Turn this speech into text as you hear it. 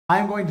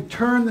I'm going to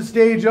turn the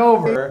stage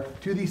over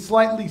to the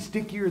slightly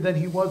stickier than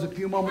he was a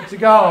few moments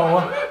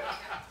ago,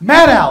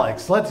 Matt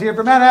Alex. Let's hear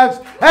from Matt Alex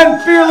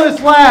and Fearless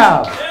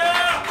Lab.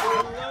 Yeah.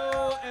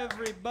 Hello,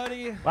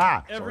 everybody.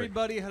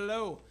 Everybody,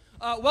 hello.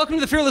 Welcome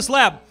to the Fearless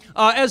Lab.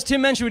 As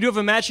Tim mentioned, we do have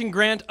a matching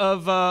grant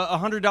of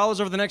 $100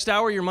 over the next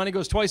hour. Your money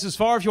goes twice as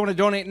far if you want to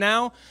donate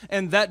now,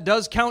 and that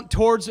does count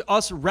towards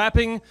us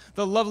wrapping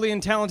the lovely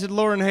and talented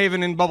Lauren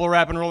Haven in bubble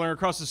wrap and rolling her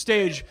across the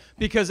stage,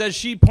 because as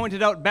she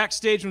pointed out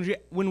backstage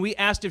when we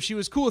asked if she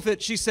was cool with it,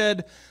 she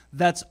said,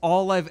 "That's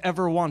all I've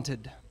ever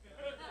wanted."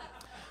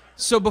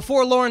 So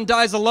before Lauren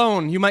dies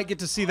alone, you might get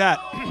to see that.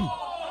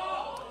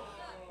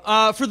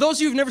 For those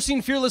of you who've never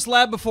seen Fearless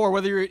Lab before,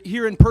 whether you're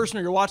here in person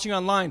or you're watching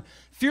online,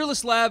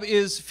 Fearless Lab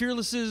is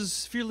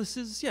Fearless's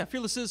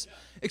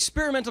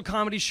experimental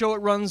comedy show. It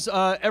runs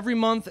every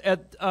month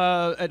at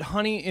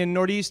Honey in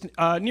Northeast,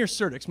 near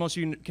Certix. Most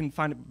of you can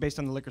find it based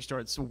on the liquor store.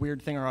 It's a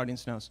weird thing our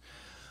audience knows.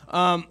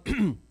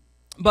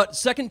 But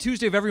second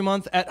Tuesday of every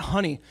month at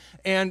Honey.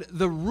 And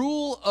the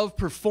rule of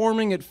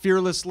performing at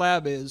Fearless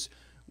Lab is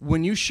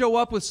when you show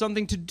up with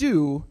something to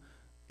do,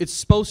 it's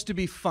supposed to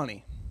be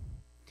funny.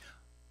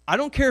 I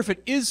don't care if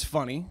it is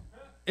funny.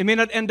 It may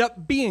not end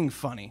up being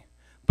funny.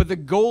 But the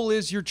goal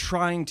is you're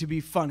trying to be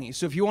funny.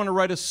 So if you want to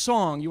write a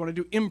song, you want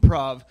to do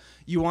improv,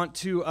 you want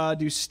to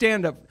do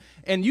stand-up,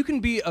 and you can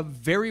be a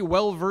very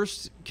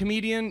well-versed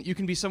comedian, you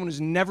can be someone who's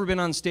never been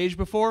on stage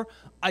before,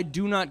 I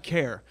do not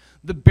care.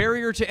 The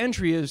barrier to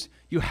entry is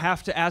you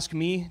have to ask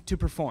me to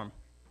perform.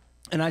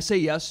 And I say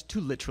yes to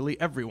literally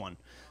everyone.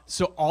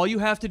 So all you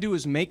have to do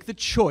is make the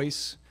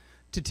choice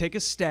to take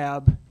a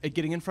stab at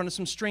getting in front of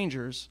some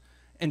strangers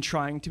and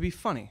trying to be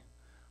funny.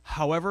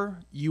 However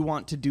you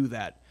want to do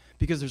that.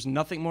 Because there's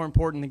nothing more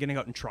important than getting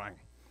out and trying.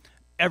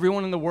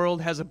 Everyone in the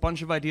world has a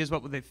bunch of ideas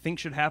about what they think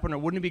should happen, or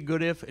wouldn't it be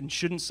good if, and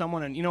shouldn't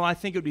someone, and I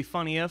think it would be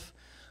funny if.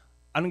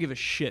 I don't give a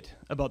shit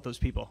about those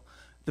people.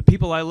 The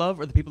people I love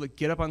are the people that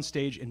get up on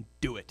stage and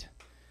do it.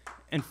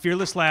 And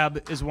Fearless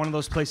Lab is one of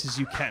those places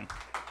you can.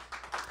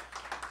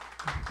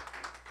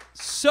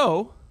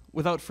 So,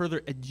 without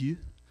further ado,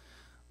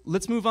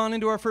 let's move on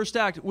into our first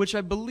act, which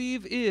I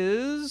believe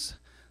is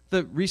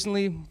the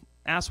recently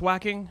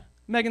ass-whacking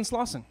Megan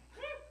Slauson.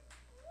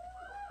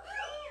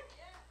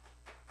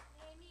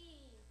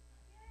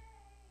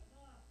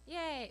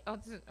 Yay! Oh,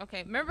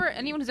 okay. Remember,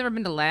 anyone who's ever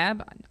been to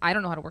lab, I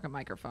don't know how to work a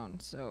microphone,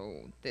 so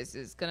this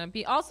is gonna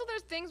be. Also,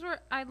 there's things where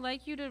I'd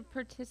like you to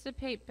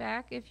participate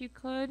back if you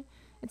could.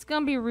 It's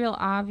gonna be real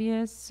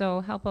obvious,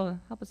 so help a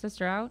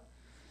sister out.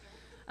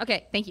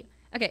 Okay, thank you.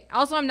 Okay.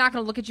 Also, I'm not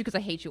gonna look at you because I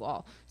hate you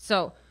all.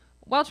 So,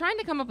 while trying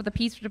to come up with a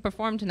piece to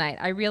perform tonight,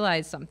 I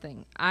realized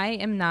something. I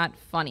am not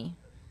funny.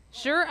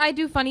 Sure, I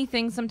do funny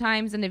things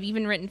sometimes and have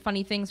even written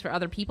funny things for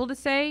other people to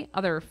say,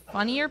 other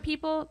funnier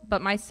people,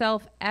 but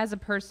myself as a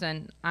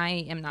person, I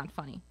am not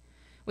funny.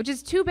 Which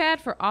is too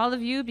bad for all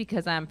of you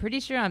because I'm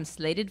pretty sure I'm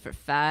slated for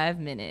 5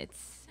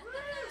 minutes.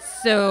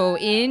 So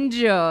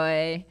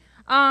enjoy.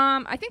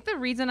 I think the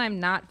reason I'm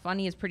not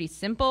funny is pretty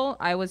simple.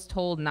 I was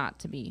told not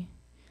to be.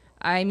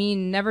 I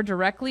mean, never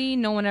directly.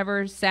 No one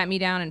ever sat me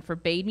down and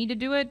forbade me to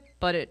do it,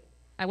 but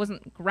I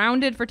wasn't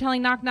grounded for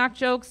telling knock-knock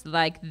jokes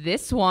like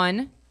this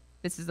one.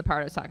 This is the part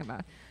I was talking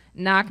about.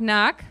 Knock,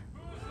 knock.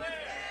 Who's there?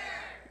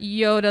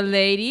 Yoda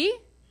lady.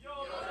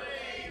 Yoda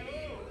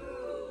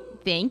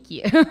lady. Thank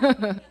you.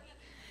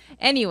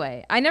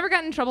 Anyway, I never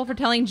got in trouble for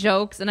telling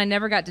jokes, and I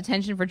never got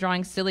detention for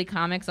drawing silly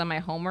comics on my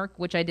homework,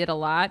 which I did a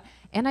lot.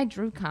 And I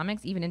drew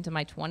comics even into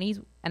my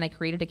 20s, and I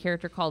created a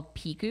character called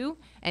Piku.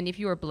 And if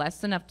you were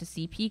blessed enough to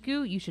see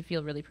Piku, you should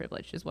feel really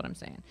privileged, is what I'm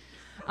saying.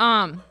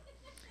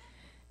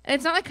 And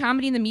it's not like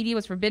comedy in the media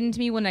was forbidden to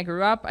me when I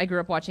grew up. I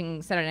grew up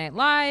watching Saturday Night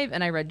Live,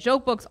 and I read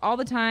joke books all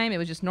the time. It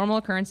was just normal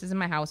occurrences in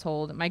my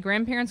household. My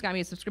grandparents got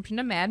me a subscription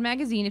to Mad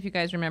Magazine, if you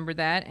guys remember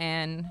that,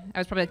 and I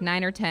was probably like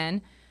 9 or 10,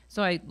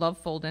 so I love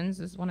fold-ins,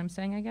 is what I'm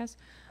saying, I guess.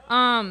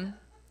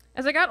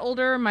 As I got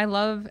older, my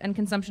love and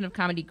consumption of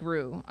comedy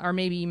grew, or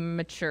maybe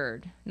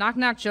matured.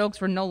 Knock-knock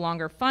jokes were no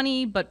longer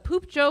funny, but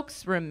poop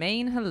jokes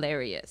remain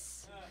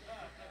hilarious.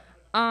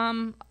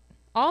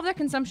 All of that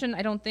consumption,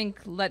 I don't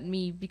think, let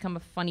me become a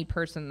funny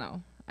person, though.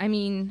 I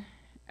mean,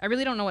 I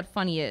really don't know what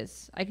funny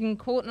is. I can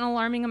quote an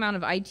alarming amount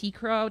of IT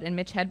Crowd and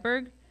Mitch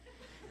Hedberg.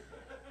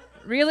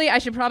 Really? I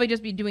should probably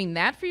just be doing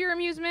that for your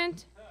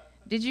amusement?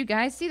 Did you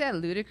guys see that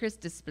ludicrous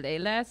display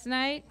last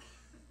night?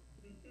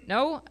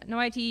 No? No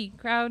IT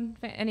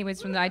Crowd? Anyways,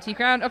 from the IT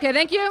Crowd. Okay,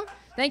 thank you.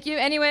 Thank you.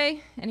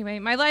 Anyway,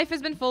 my life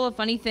has been full of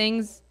funny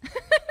things.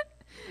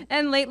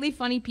 And lately,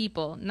 funny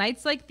people.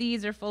 Nights like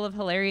these are full of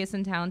hilarious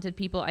and talented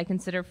people I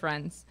consider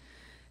friends.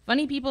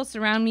 Funny people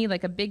surround me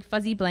like a big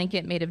fuzzy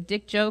blanket made of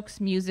dick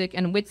jokes, music,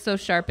 and wit so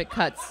sharp it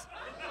cuts.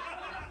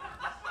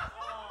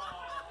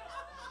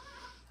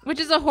 Which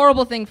is a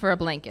horrible thing for a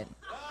blanket.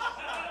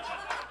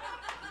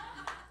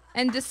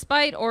 And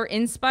despite or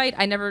in spite,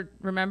 I never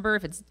remember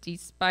if it's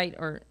despite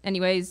or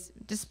anyways,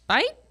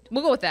 despite?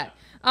 We'll go with that.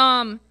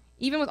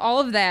 Even with all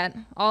of that,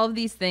 all of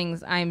these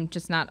things, I'm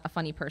just not a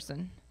funny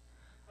person.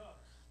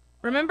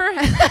 Remember?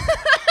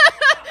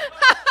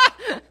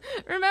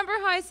 Remember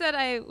how I said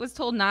I was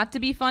told not to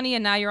be funny,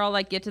 and now you're all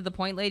like, get to the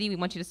point, lady. We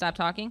want you to stop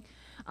talking.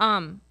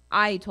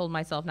 I told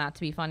myself not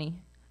to be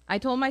funny. I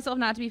told myself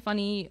not to be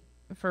funny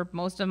for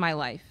most of my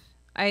life.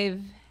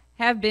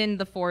 Have been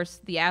the force,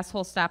 the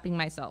asshole stopping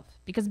myself.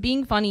 Because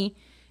being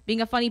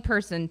a funny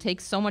person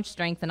takes so much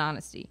strength and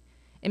honesty.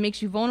 It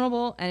makes you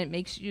vulnerable, and it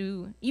makes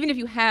you, even if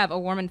you have a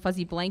warm and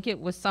fuzzy blanket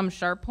with some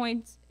sharp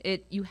points,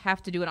 you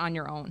have to do it on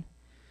your own.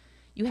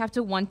 You have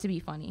to want to be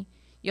funny.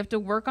 You have to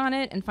work on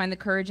it and find the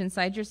courage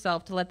inside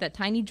yourself to let that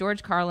tiny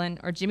George Carlin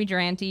or Jimmy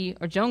Durante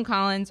or Joan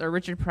Collins or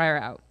Richard Pryor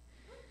out.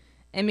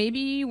 And maybe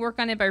you work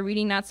on it by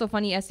reading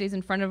not-so-funny essays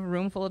in front of a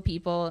room full of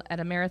people at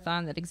a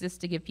marathon that exists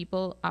to give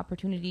people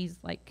opportunities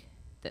like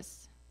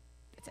this.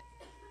 That's it.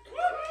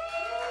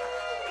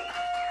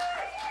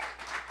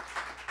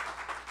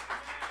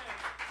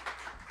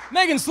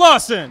 Megan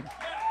Slauson!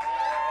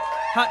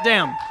 Hot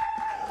damn.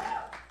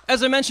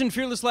 As I mentioned,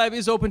 Fearless Lab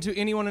is open to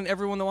anyone and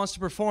everyone that wants to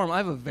perform. I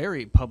have a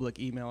very public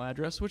email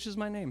address, which is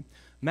my name,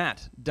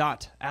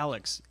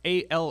 matt.alex,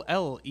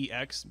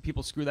 A-L-L-E-X,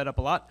 people screw that up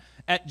a lot,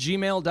 at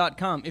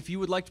gmail.com. If you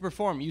would like to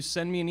perform, you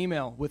send me an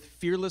email with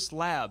Fearless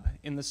Lab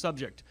in the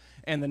subject.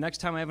 And the next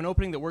time I have an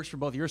opening that works for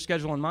both your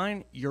schedule and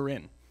mine, you're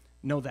in.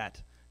 Know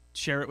that.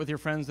 Share it with your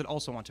friends that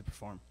also want to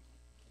perform.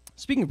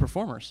 Speaking of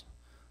performers,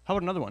 how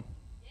about another one?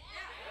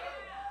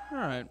 Yeah.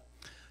 All right.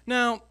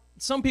 Now,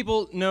 some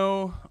people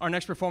know our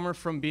next performer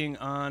from being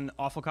on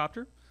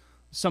Awfulcopter.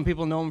 Some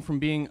people know him from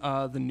being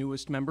the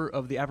newest member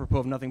of the Apropos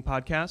of Nothing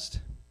podcast.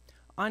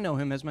 I know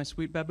him as my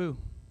sweet Babu.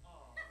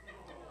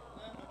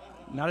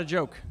 Not a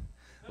joke.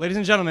 Ladies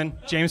and gentlemen,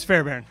 James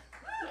Fairbairn.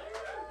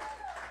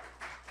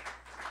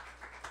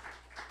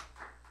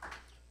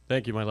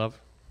 Thank you, my love.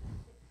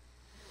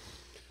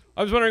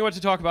 I was wondering what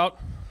to talk about,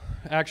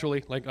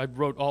 actually. Like, I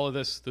wrote all of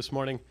this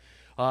morning.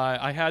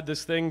 I had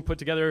this thing put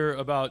together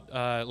about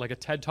like a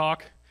TED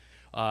Talk.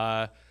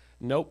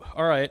 Nope.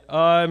 All right.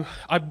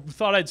 I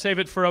thought I'd save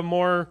it for a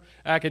more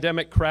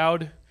academic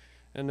crowd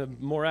and a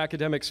more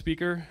academic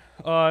speaker.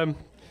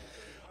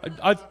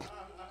 I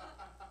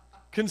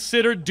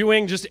considered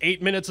doing just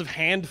 8 minutes of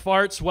hand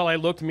farts while I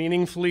looked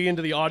meaningfully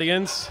into the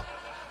audience.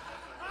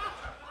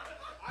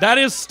 That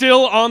is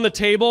still on the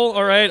table,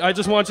 all right? I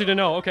just want you to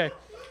know. Okay.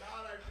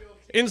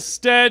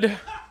 Instead,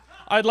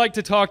 I'd like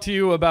to talk to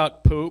you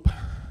about poop.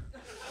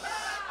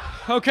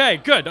 Okay,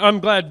 good. I'm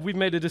glad we've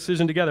made a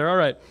decision together. All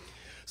right.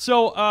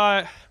 So,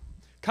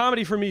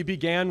 comedy for me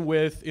began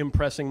with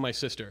impressing my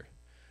sister,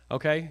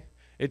 okay?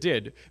 It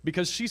did,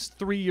 because she's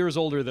 3 years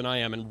older than I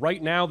am, and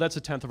right now that's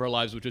a tenth of our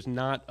lives, which is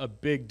not a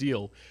big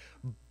deal.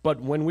 But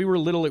when we were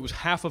little, it was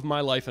half of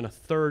my life and a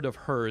third of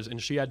hers,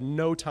 and she had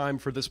no time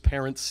for this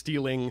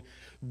parent-stealing,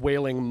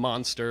 wailing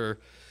monster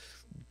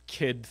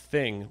kid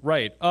thing.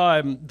 Right,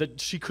 that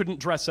she couldn't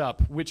dress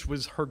up, which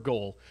was her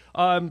goal.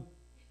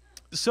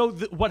 So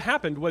what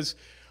happened was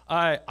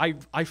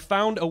I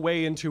found a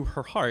way into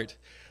her heart.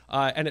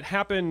 And it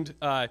happened,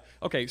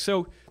 okay,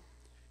 so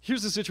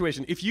here's the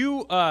situation. If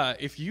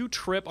you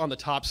trip on the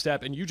top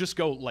step and you just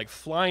go like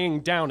flying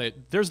down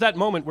it, there's that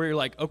moment where you're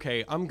like,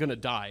 okay, I'm gonna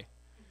die.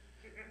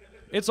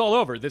 It's all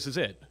over, this is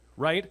it,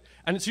 right?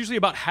 And it's usually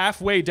about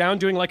halfway down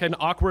doing like an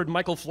awkward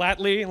Michael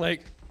Flatley,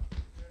 like,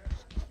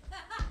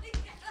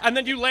 and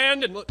then you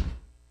land and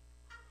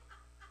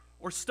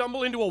or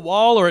stumble into a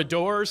wall or a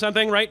door or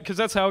something, right? Because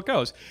that's how it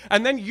goes.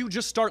 And then you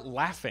just start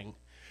laughing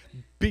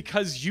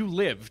because you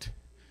lived.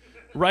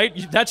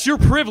 Right? That's your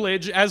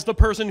privilege as the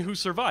person who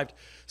survived.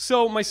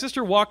 So my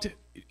sister walked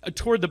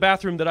toward the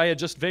bathroom that I had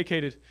just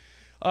vacated,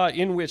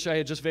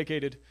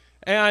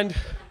 and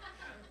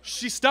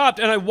she stopped,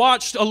 and I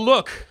watched a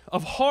look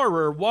of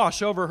horror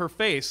wash over her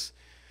face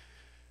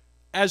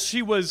as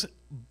she was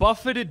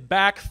buffeted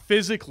back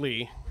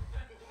physically,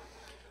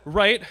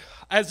 right?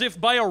 As if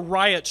by a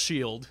riot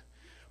shield,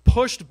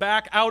 pushed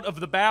back out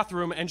of the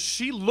bathroom, and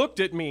she looked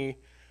at me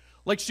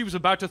like she was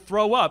about to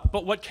throw up,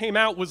 but what came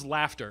out was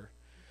laughter.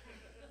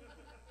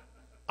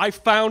 I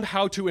found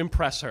how to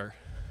impress her.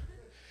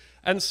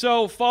 And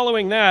so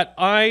following that,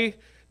 I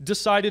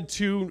decided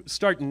to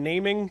start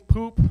naming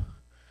poop.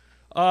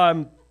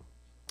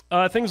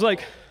 Things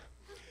like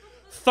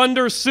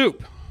thunder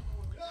soup,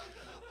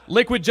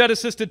 liquid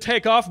jet-assisted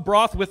takeoff,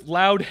 broth with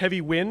loud,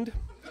 heavy wind,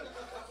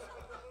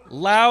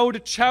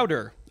 loud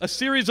chowder, a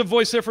series of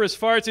vociferous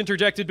farts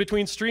interjected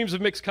between streams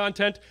of mixed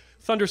content,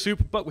 thunder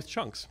soup, but with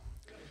chunks.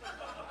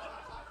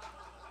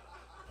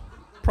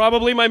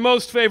 Probably my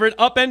most favorite,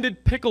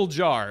 upended pickle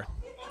jar.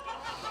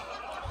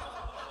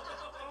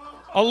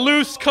 A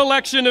loose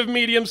collection of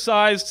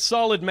medium-sized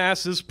solid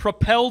masses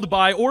propelled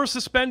by or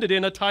suspended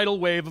in a tidal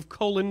wave of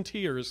colon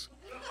tears.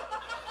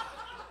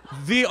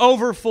 The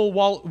overfull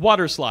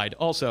water slide,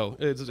 also,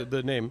 is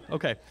the name.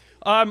 Okay.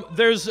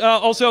 There's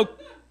also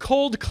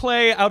cold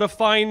clay out a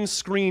fine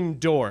screen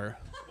door.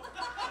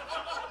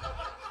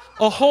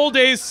 A whole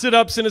day's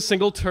sit-ups in a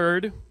single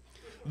turd.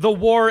 The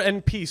war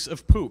and peace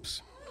of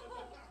poops.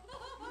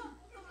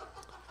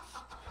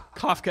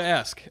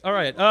 Kafkaesque. All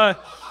right.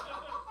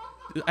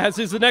 As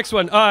is the next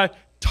one.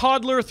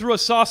 Toddler through a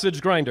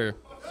sausage grinder.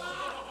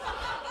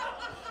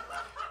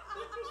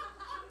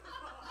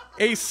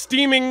 a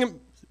steaming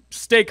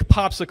steak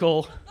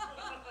popsicle,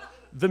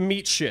 the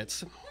meat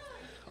shits.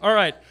 All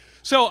right,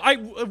 so I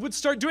would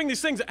start doing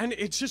these things, and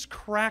it just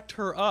cracked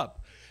her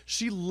up.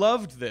 She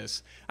loved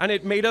this, and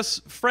it made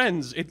us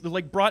friends. It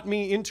like brought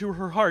me into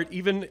her heart,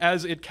 even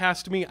as it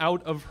cast me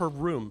out of her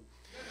room.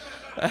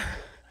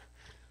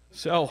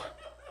 So,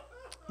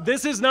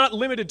 this is not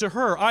limited to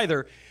her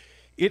either.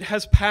 It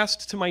has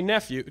passed to my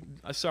nephew.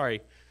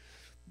 Sorry,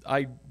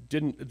 I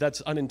didn't.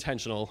 That's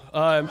unintentional.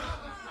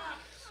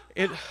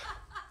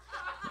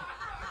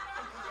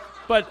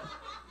 But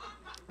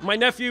my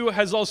nephew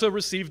has also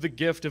received the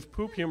gift of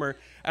poop humor,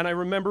 and I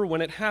remember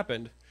when it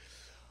happened.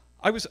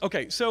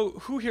 Okay, so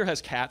who here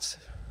has cats?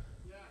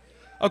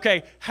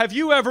 Okay, have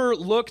you ever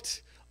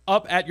looked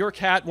up at your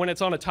cat when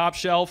it's on a top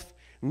shelf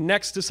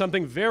next to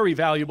something very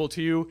valuable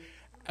to you,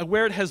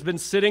 where it has been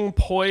sitting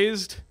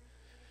poised,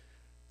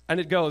 and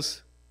it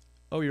goes,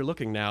 "Oh, you're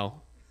looking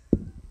now."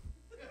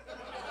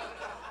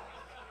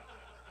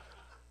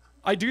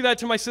 I do that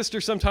to my sister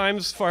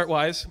sometimes,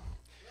 fart-wise.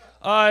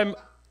 And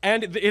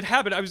it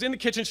happened. I was in the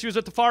kitchen, she was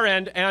at the far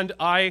end, and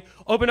I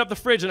opened up the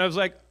fridge, and I was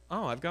like,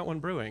 "Oh, I've got one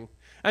brewing."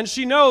 And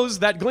she knows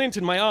that glint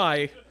in my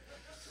eye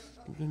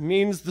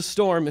means the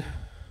storm.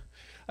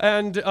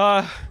 And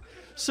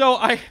so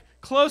I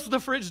closed the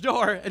fridge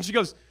door, and she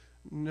goes,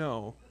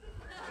 "No."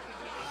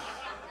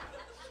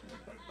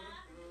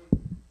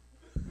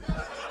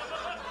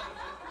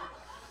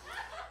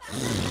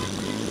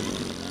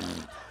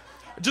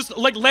 Just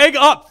like leg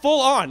up,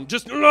 full on,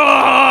 just,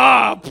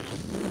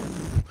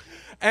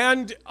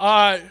 and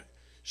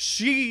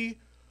she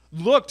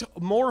looked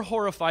more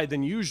horrified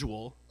than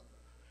usual.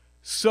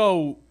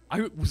 So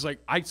I was like,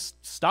 I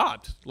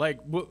stopped, like,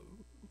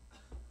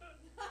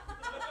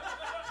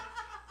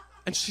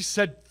 and she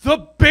said, "The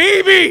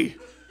baby!"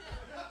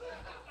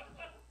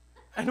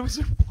 And I was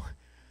like,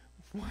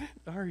 what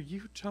are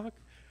you talking?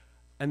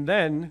 And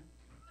then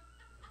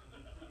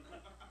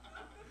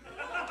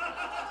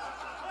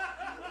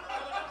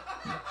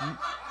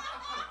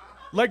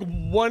like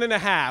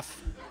 1.5,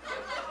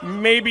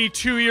 maybe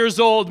 2 years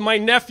old, my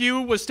nephew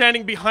was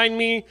standing behind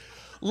me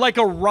like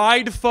a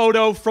ride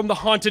photo from the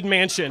Haunted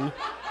Mansion.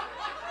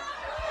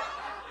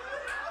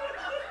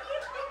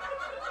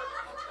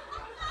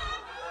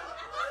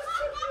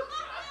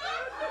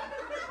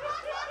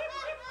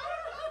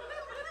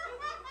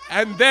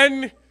 And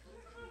then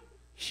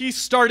he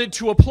started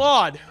to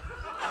applaud.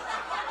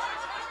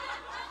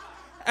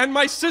 And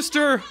my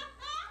sister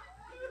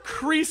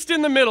creased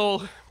in the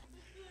middle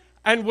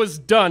and was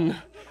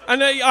done.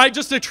 And I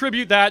just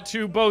attribute that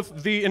to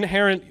both the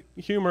inherent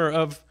humor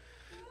of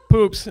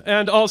poops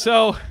and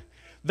also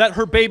that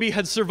her baby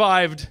had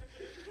survived,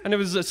 and it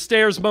was a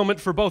stairs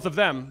moment for both of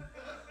them.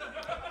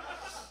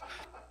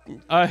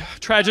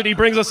 Tragedy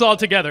brings us all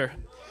together.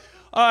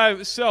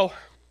 So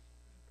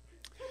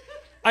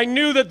I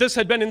knew that this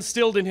had been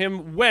instilled in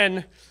him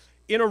when,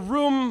 in a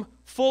room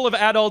full of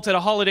adults at a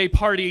holiday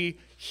party,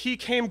 he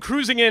came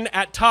cruising in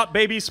at top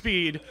baby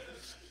speed,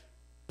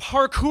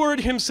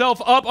 parkoured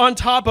himself up on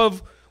top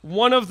of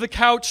one of the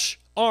couch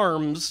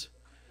arms,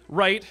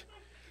 right?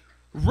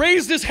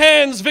 Raised his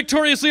hands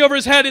victoriously over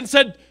his head and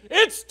said,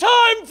 "It's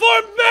time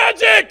for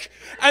magic!"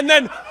 And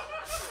then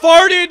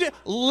farted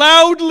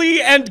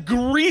loudly and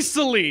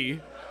greasily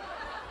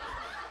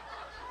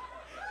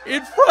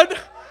in front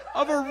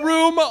of a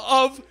room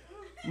of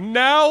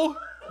now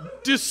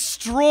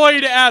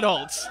destroyed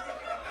adults.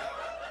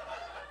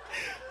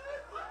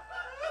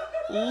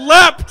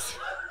 Leapt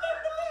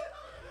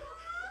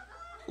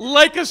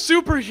like a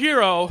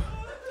superhero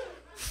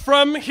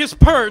from his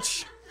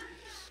perch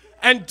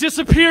and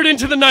disappeared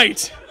into the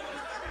night.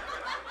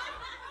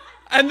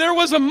 And there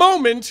was a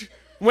moment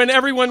when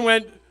everyone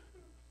went,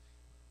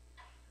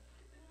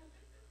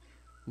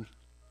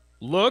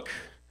 look,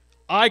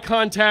 eye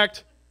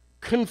contact,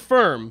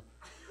 confirm.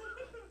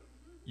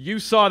 You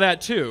saw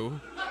that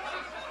too.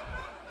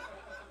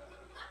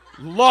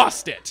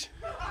 Lost it.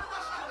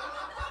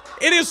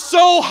 It is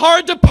so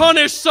hard to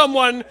punish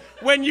someone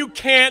when you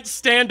can't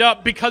stand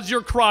up because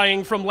you're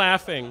crying from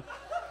laughing.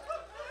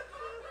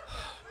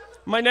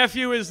 My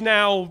nephew is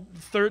now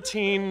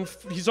 13,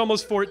 he's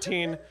almost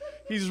 14.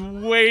 He's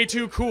way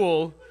too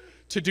cool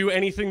to do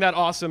anything that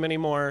awesome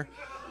anymore.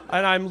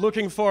 And I'm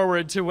looking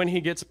forward to when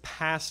he gets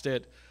past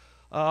it.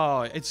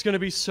 Oh, it's gonna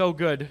be so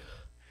good.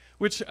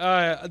 Which,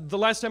 the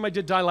last time I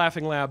did Die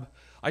Laughing Lab,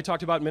 I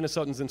talked about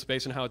Minnesotans in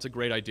space and how it's a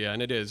great idea,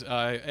 and it is.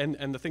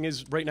 And the thing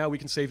is, right now we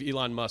can save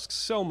Elon Musk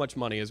so much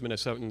money as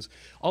Minnesotans.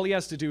 All he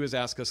has to do is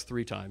ask us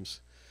 3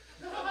 times.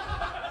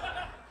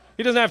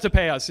 He doesn't have to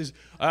pay us. He's,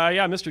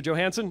 yeah, Mr.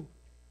 Johansson?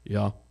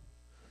 Yeah.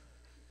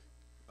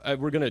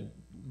 We're gonna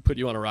put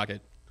you on a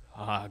rocket.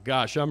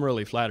 Gosh, I'm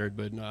really flattered,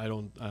 but I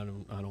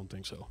don't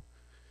think so.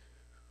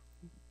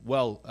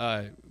 Well,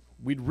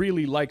 we'd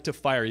really like to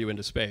fire you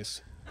into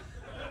space.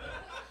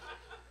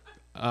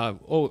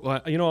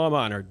 You know, I'm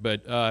honored,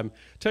 but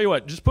tell you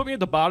what, just put me at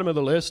the bottom of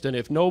the list, and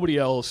if nobody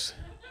else,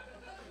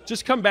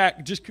 just come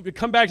back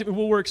to me,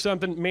 we'll work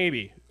something,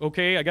 maybe,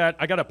 okay? I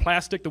gotta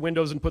plastic the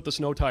windows and put the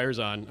snow tires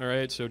on, all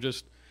right? So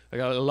just I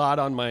got a lot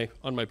on my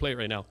plate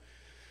right now.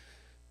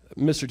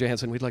 Mr.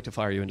 Jansen, we'd like to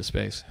fire you into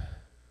space.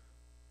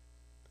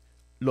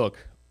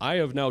 Look, I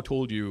have now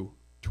told you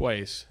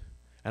twice,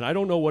 and I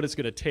don't know what it's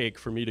going to take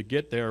for me to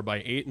get there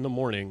by 8 in the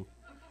morning,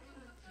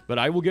 but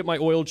I will get my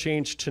oil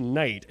changed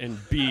tonight and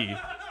be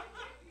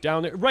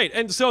down there. Right,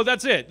 and so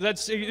that's it.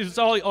 It's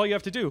all you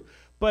have to do.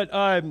 But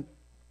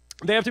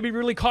they have to be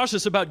really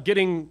cautious about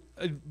getting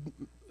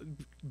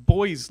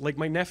boys like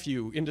my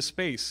nephew into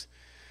space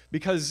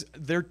because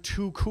they're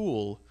too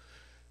cool.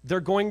 They're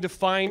going to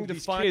find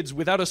these kids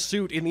without a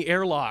suit in the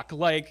airlock,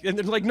 and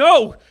they're like,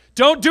 no,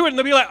 don't do it. And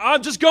they'll be like,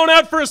 I'm just going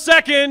out for a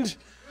second.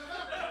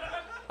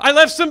 I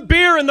left some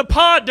beer in the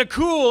pod to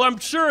cool. I'm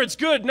sure it's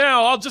good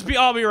now.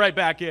 I'll be right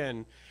back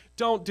in.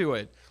 Don't do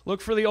it.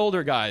 Look for the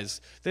older guys.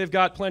 They've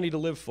got plenty to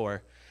live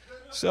for.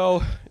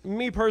 So,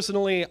 me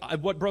personally,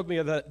 what broke me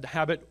of that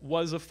habit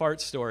was a fart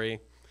story.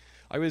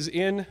 I was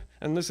in,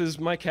 and this is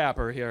my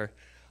capper here,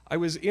 I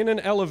was in an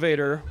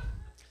elevator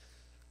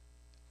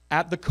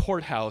at the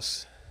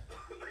courthouse,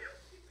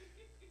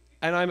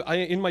 and I'm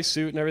in my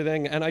suit and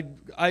everything, and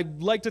I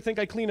like to think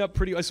I clean up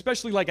pretty,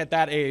 especially like at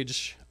that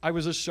age. I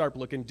was a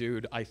sharp-looking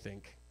dude, I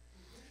think.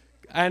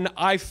 And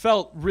I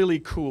felt really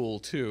cool,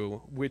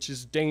 too, which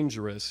is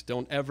dangerous.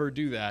 Don't ever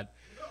do that.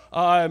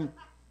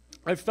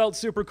 I felt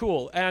super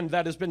cool, and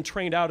that has been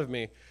trained out of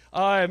me.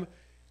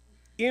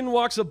 In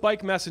walks a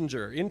bike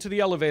messenger into the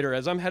elevator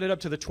as I'm headed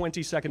up to the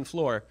 22nd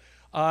floor.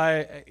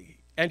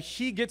 And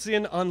he gets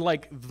in on,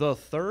 like, the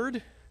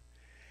 3rd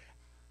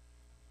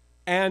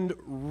and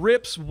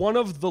rips one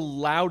of the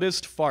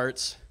loudest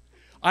farts.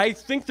 I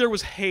think there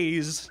was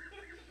haze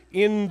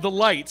in the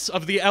lights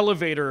of the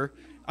elevator.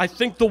 I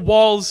think the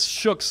walls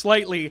shook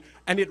slightly,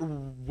 and it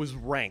was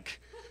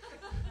rank.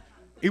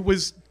 It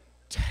was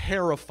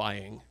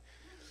terrifying.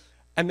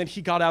 And then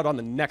he got out on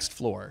the next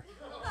floor.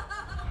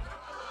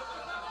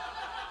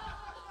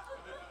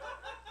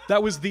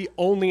 That was the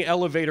only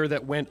elevator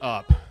that went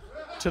up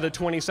to the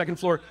 22nd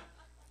floor,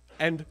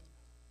 and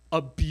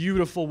a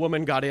beautiful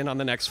woman got in on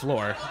the next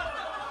floor.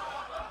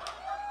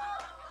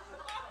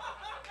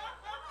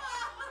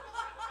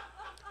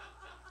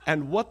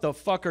 And what the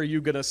fuck are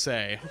you gonna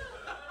say?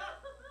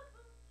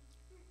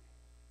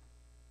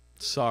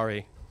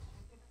 Sorry.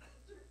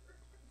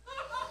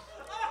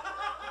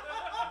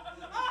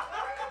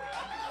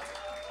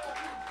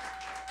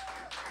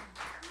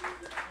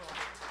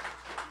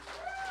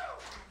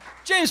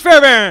 James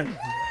Fairbairn!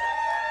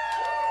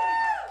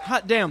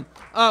 Hot damn.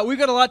 We've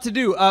got a lot to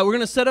do. We're going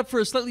to set up for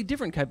a slightly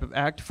different type of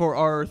act for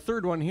our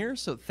third one here.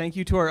 So thank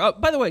you to our...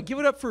 by the way, give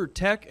it up for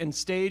tech and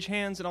stage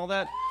hands and all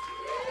that.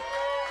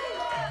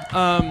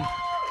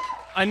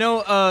 I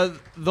know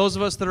those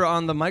of us that are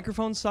on the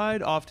microphone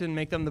side often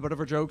make them the butt of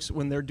our jokes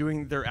when they're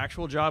doing their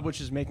actual job,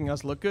 which is making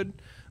us look good.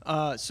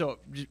 So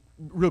just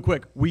real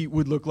quick, we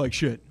would look like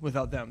shit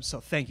without them. So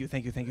thank you.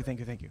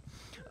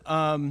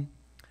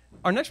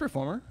 Our next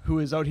performer, who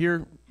is out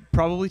here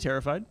probably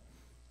terrified.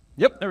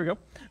 Yep, there we go.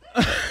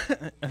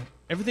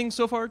 Everything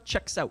so far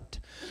checks out.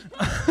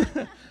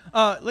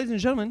 Ladies and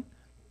gentlemen,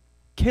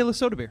 Kayla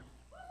Sodabeer.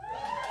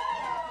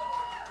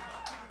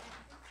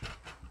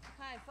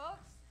 Hi,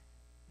 folks.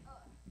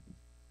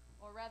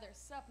 Or rather,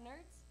 sup,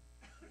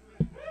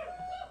 nerds.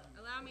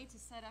 Allow me to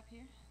set up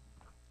here.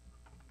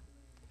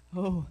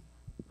 Oh,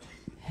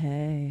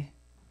 hey.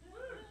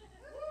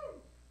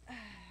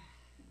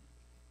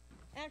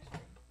 Actually,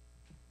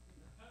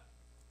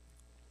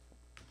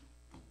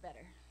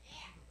 better.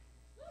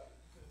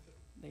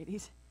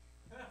 Ladies.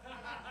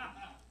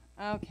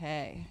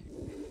 Okay.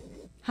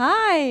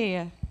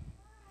 Hi.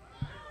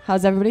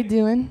 How's everybody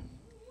doing?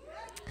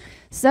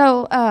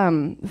 So,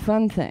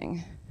 fun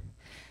thing.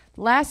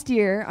 Last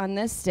year on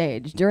this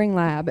stage during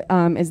lab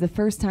is the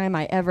first time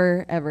I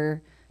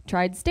ever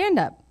tried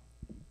stand-up.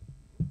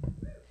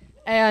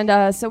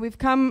 And so we've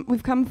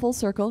come full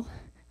circle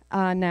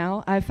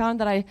now. I found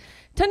that I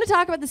tend to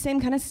talk about the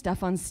same kind of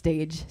stuff on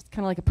stage. It's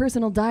kind of like a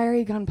personal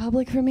diary gone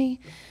public for me.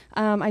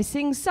 I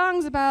sing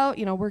songs about,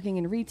 working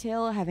in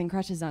retail, having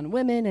crushes on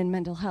women, and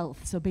mental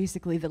health. So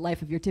basically the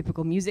life of your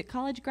typical music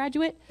college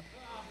graduate.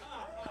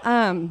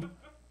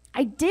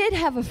 I did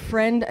have a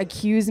friend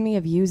accuse me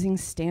of using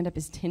stand-up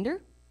as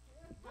Tinder.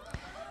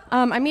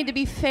 I mean, to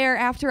be fair,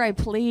 after I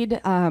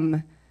played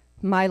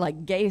my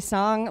gay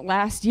song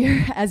last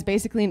year as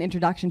basically an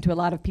introduction to a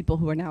lot of people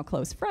who are now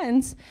close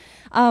friends,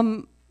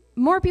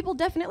 more people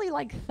definitely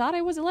thought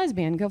I was a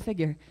lesbian, go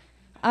figure.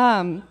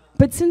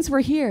 But since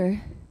we're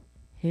here,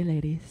 hey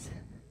ladies.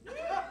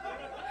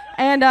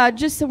 And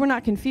just so we're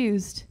not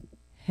confused,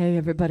 hey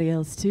everybody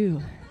else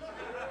too.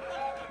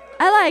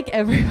 I like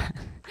everyone.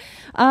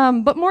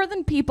 But more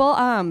than people,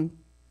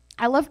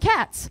 I love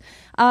cats,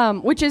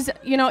 which is,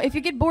 if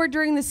you get bored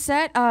during the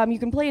set, you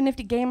can play a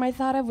nifty game I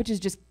thought of, which is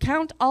just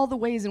count all the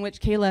ways in which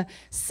Kayla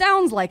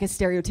sounds like a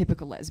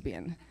stereotypical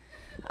lesbian.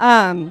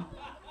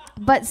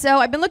 But so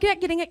I've been looking at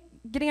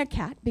getting a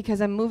cat because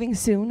I'm moving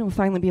soon and we'll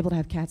finally be able to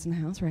have cats in the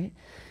house, right?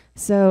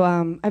 So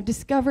I've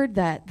discovered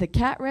that the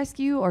cat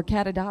rescue or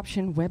cat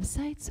adoption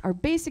websites are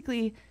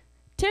basically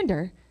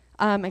Tinder,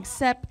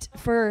 except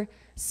for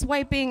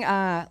swiping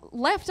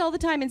left all the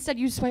time. Instead,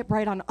 you swipe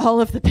right on all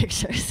of the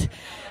pictures.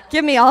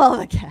 Give me all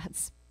the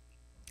cats.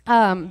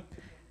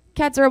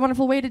 Cats are a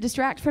wonderful way to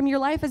distract from your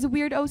life as a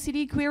weird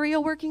OCD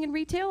queerio working in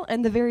retail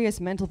and the various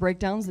mental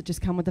breakdowns that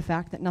just come with the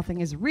fact that nothing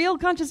is real.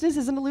 Consciousness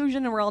is an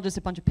illusion and we're all just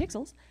a bunch of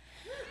pixels.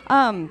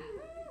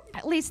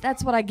 At least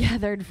that's what I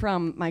gathered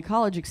from my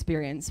college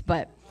experience.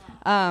 But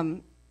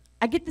I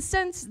get the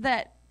sense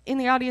that in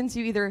the audience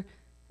you either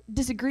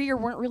disagree or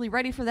weren't really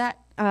ready for that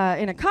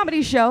in a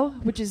comedy show,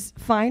 which is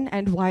fine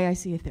and why I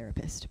see a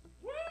therapist.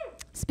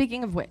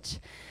 Speaking of which,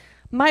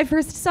 my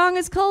first song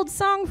is called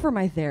Song for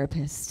My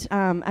Therapist.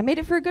 I made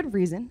it for a good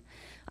reason.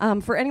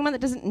 For anyone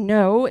that doesn't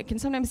know, it can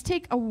sometimes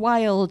take a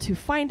while to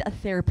find a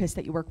therapist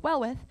that you work well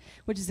with,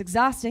 which is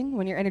exhausting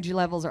when your energy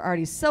levels are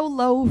already so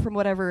low from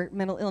whatever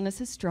mental illness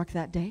has struck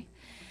that day.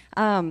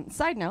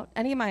 Side note,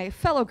 any of my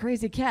fellow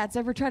crazy cats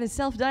ever try to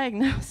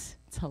self-diagnose?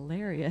 It's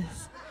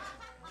hilarious.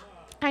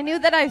 I knew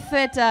that I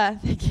fit,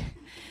 thank you.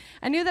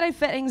 I knew that I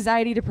fit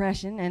anxiety,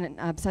 depression, and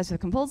obsessive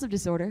compulsive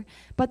disorder,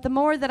 but the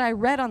more that I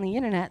read on the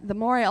internet, the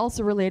more I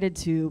also related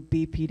to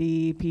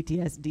BPD,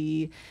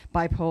 PTSD,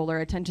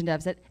 bipolar, attention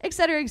deficit, et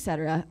cetera, et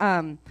cetera.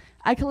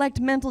 I collect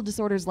mental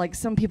disorders like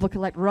some people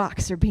collect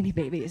rocks or Beanie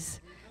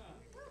Babies.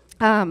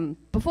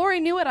 Before I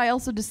knew it, I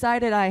also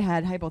decided I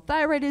had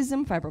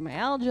hypothyroidism,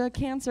 fibromyalgia,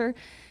 cancer.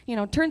 You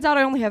know, turns out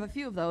I only have a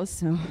few of those,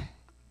 so.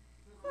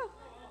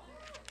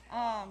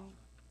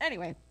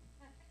 Anyway.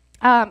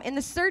 In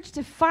the search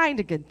to find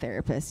a good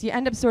therapist, you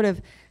end up sort of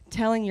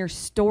telling your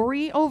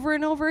story over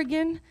and over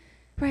again.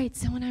 Right,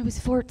 so when I was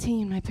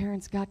 14, my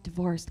parents got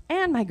divorced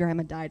and my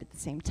grandma died at the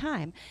same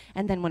time.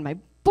 And then when my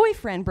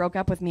boyfriend broke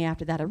up with me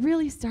after that, I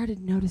really started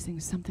noticing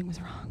something was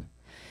wrong.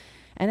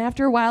 And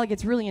after a while, it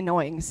gets really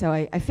annoying. So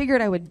I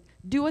figured I would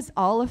do us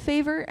all a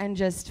favor and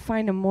just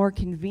find a more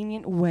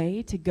convenient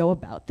way to go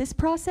about this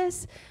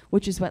process,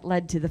 which is what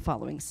led to the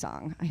following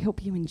song. I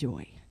hope you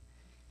enjoy.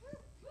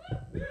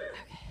 Okay.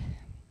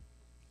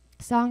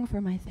 Song for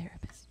my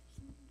therapist.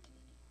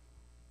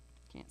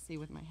 Can't see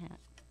with my hat.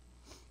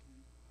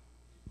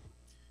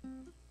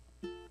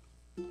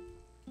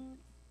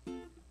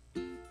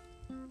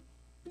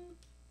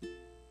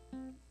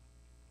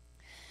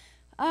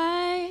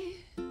 I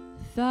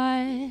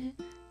thought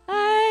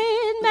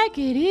I'd make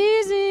it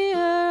easier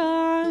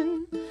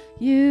on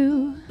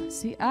you.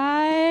 See,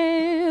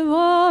 I've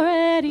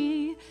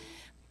already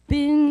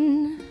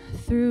been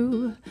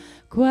through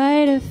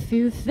quite a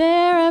few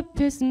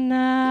therapists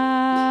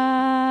now.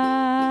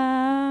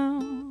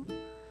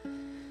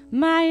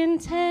 My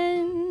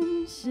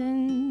intention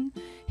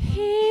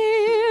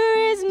here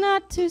is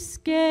not to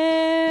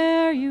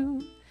scare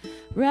you,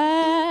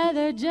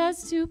 rather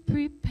just to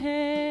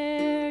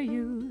prepare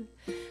you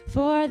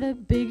for the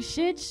big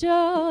shit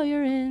show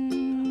you're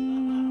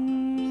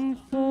in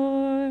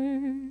for.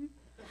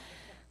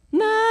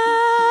 My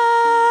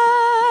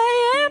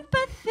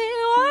empathy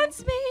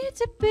wants me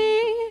to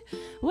be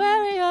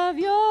wary of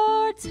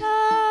your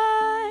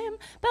time,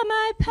 but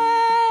my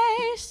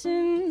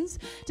patience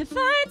to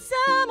find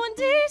someone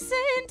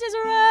decent is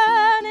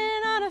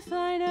running on a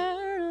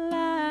finer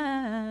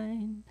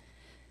line.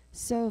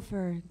 So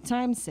for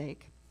time's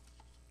sake,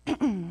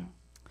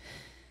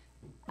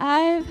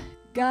 I've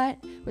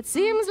got what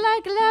seems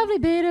like a lovely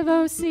bit of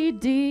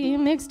OCD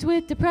mixed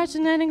with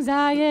depression and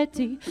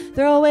anxiety.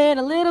 Throw in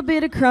a little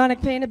bit of chronic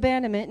pain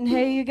abandonment and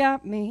hey, you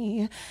got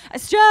me. I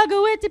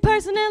struggle with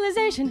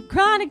depersonalization,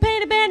 chronic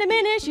pain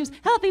abandonment issues,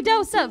 healthy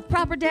dose of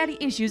proper daddy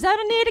issues. I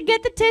don't need to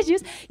get the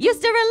tissues.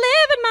 Used to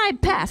relive in my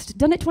past,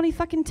 done it 20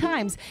 fucking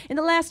times in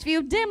the last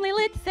few dimly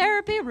lit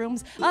therapy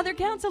rooms. Other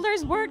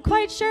counselors weren't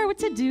quite sure what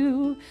to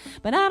do,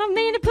 but I don't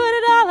mean to put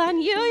it all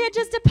on you. You're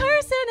just a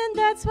person and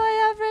that's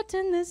why I've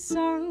written this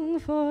song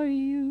for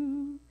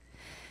you.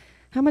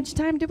 How much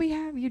time do we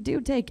have? You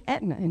do take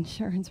Aetna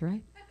insurance,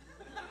 right?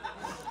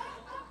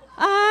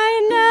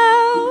 I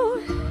know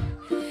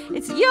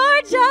it's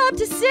your job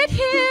to sit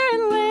here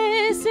and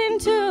listen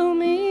to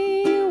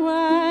me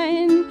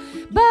whine,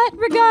 but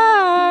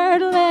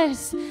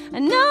regardless, I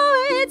know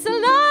it's a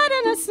lot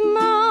in a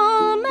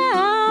small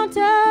amount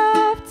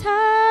of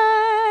time.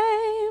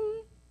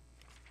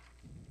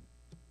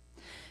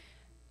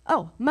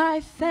 Oh,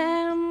 my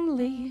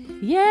family,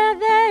 yeah,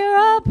 they're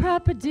all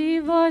proper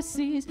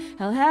divorcees.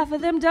 Hell, half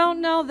of them don't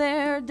know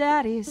their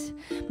daddies.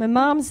 My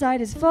mom's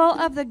side is full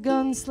of the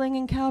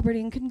gun-slinging,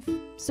 cowarding,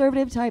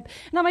 conservative type.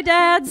 And on my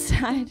dad's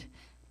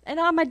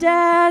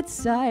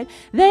side,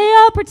 they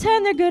all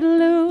pretend they're good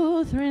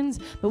Lutherans,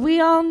 but we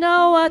all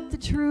know what the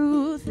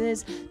truth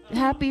is.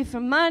 Happy for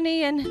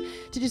money and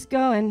to just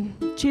go and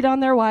cheat on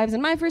their wives.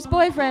 And my first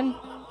boyfriend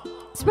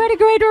spread a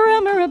great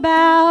rumor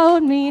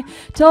about me,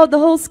 told the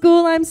whole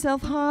school I'm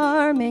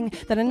self-harming,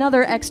 that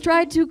another ex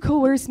tried to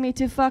coerce me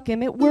to fuck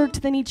him. It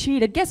worked, then he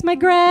cheated. Guess my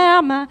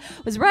grandma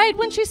was right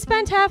when she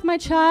spent half my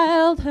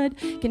childhood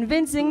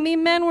convincing me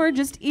men were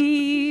just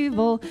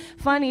evil.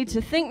 Funny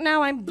to think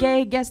now I'm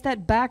gay. Guess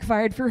that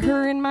backfired for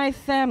her and my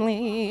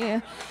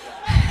family.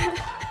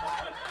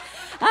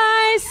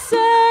 I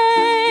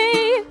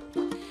say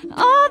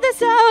all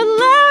this out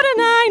loud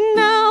and I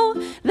know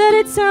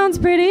that it sounds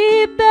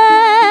pretty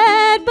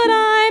bad, but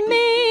I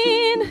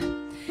mean,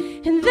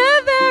 in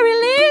the very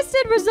least,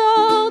 it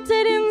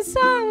resulted in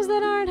songs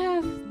that aren't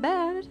half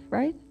bad,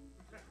 right?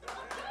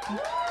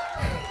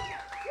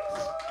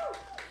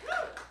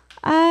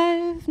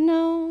 I've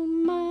no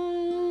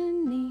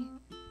money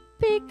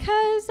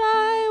because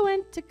I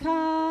went to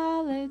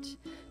college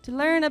to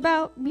learn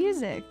about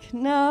music,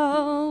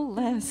 no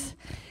less.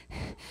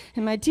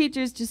 And my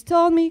teachers just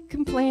told me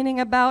complaining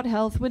about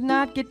health would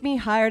not get me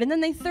hired. And then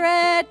they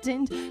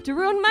threatened to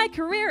ruin my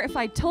career if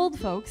I told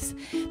folks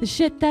the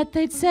shit that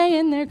they'd say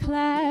in their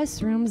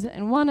classrooms.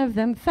 And one of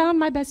them found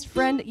my best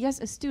friend, yes,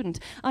 a student,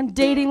 on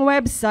dating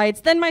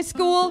websites. Then my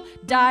school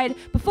died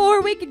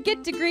before we could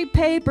get degree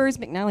papers.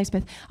 McNally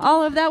Smith,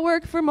 all of that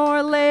work for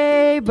more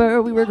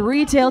labor. We worked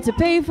retail to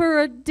pay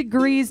for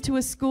degrees to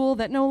a school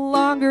that no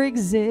longer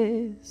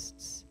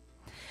exists.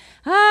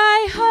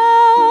 I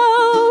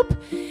hope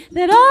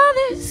that all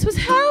this was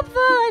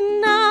helpful and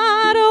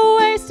not a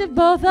waste of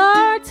both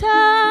our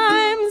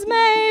times.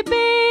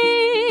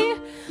 Maybe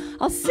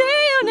I'll see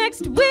you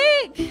next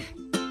week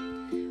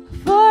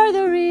for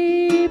the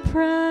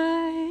reprise.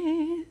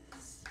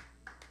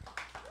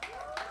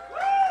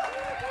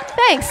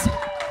 Thanks.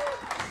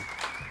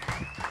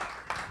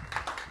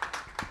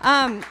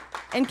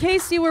 In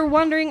case you were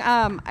wondering,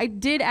 I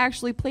did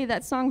actually play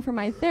that song for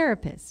my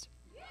therapist.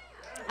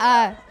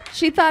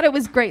 She thought it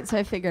was great, so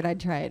I figured I'd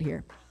try it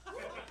here.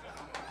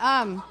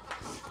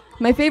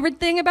 My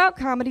favorite thing about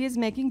comedy is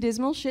making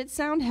dismal shit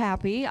sound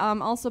happy,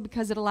 also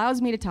because it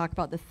allows me to talk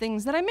about the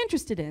things that I'm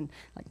interested in,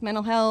 like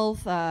mental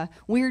health,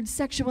 weird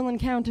sexual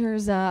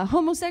encounters,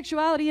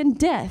 homosexuality, and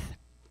death.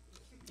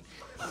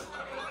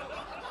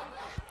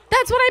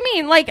 That's what I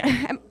mean. Like,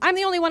 I'm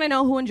the only one I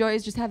know who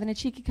enjoys just having a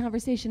cheeky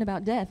conversation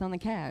about death on the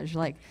cash.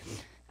 Like,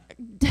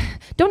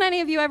 don't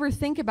any of you ever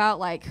think about,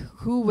 like,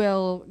 who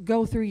will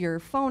go through your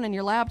phone and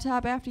your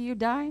laptop after you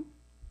die?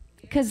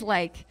 Because,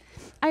 like,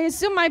 I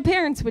assume my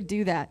parents would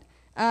do that.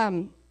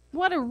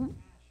 What a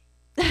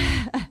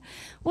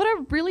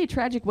really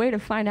tragic way to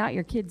find out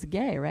your kid's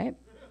gay, right?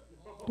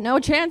 No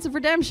chance of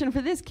redemption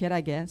for this kid,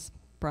 I guess.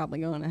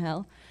 Probably going to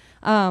hell.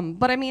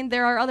 But I mean,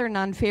 there are other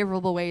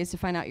non-favorable ways to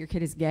find out your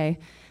kid is gay,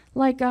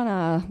 like on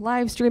a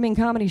live streaming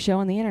comedy show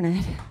on the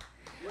internet.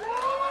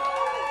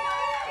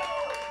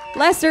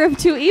 Lesser of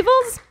two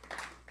evils?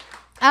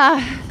 How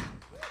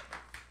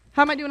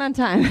am I doing on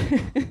time?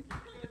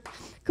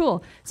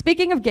 Cool.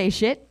 Speaking of gay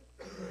shit,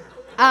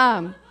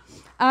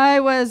 I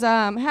was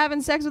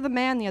having sex with a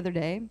man the other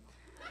day.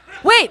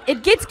 Wait,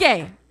 it gets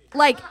gay.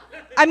 Like,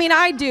 I mean,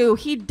 I do,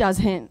 he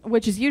doesn't,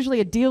 which is usually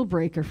a deal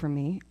breaker for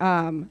me.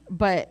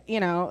 But, you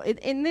know,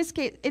 in this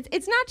case,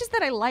 it's not just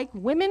that I like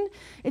women,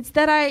 it's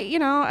that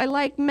I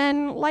like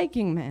men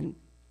liking men.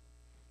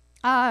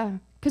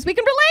 Because we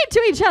can relate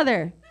to each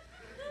other.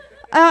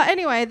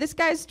 Anyway, this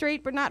guy's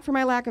straight, but not for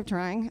my lack of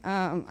trying.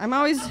 I'm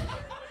always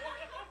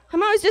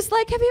just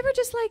like, have you ever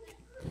just like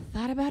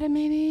thought about it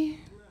maybe?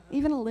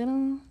 Even a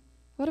little?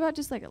 What about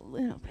just like a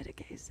little bit of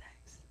gay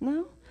sex?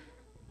 No?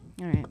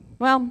 All right.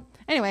 Well,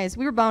 anyways,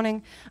 we were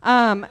boning.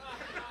 And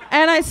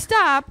I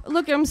stop,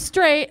 look him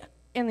straight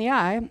in the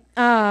eye,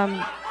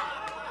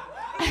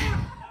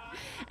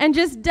 and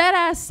just dead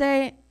ass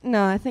say,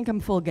 no, I think I'm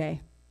full gay.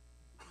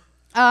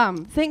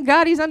 Thank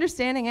God he's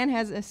understanding and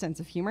has a sense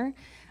of humor.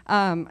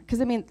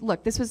 Because I mean,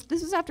 look, this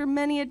was after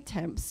many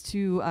attempts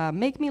to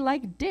make me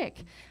like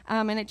dick,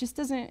 and it just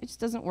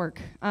doesn't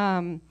work.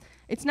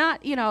 It's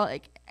not,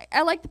 like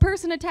I like the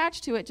person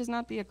attached to it, just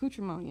not the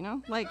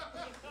accoutrement, like.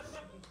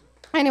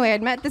 Anyway,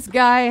 I'd met this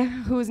guy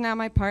who is now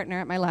my partner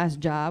at my last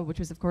job, which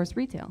was of course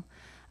retail,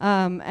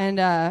 and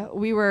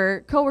we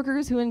were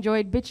coworkers who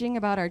enjoyed bitching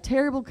about our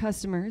terrible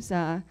customers,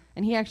 and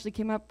he actually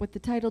came up with the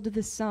title to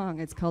this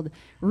song. It's called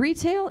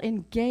 "Retail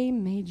in Gay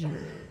Major."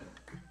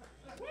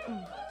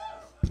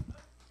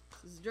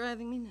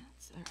 Driving me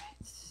nuts.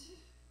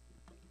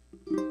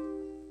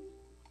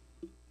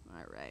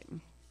 All right.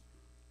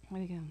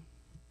 Where you go?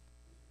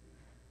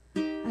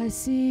 I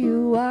see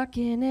you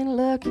walking and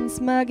looking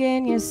smug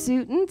in your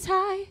suit and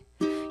tie.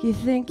 You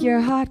think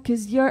you're hot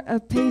 'cause you're a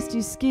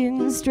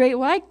pasty-skinned straight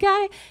white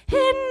guy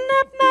hitting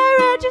up my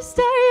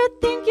register. You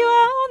think you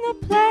own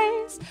the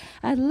place.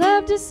 I'd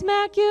love to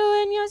smack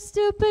you in your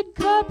stupid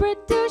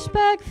corporate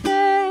douchebag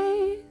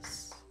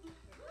face.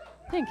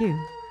 Thank you.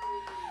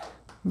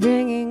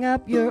 Ringing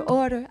up your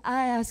order,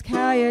 I ask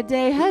how your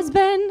day has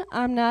been.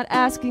 I'm not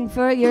asking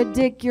for your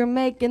dick, you're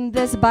making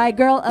this bi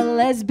girl a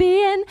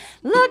lesbian.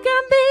 Look,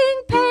 I'm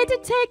being paid to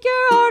take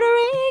your order,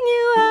 ring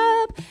you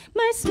up.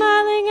 My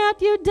smiling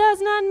at you does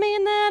not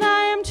mean that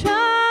I am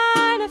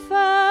trying to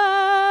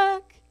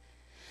fuck.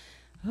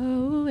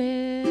 Oh,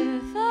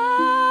 if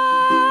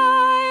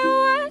I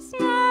was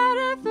not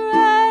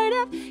afraid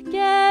of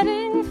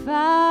getting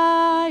fired,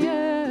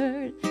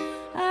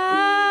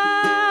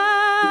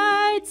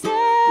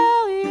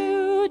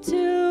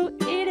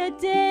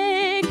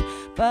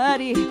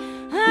 buddy,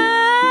 I'm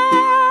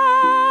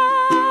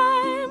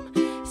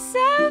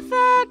so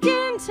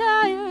fucking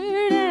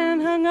tired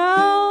and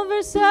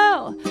hungover,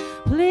 so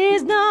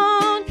please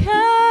don't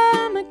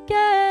come again.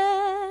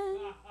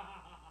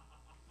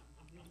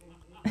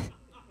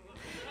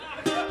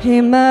 Hey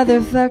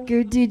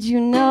motherfucker, did you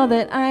know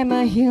that I'm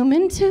a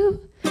human too?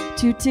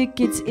 2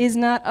 tickets is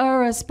not a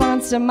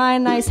response to my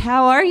nice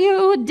how are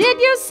you? Did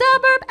you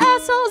suburb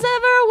assholes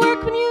ever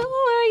work when you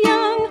were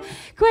young?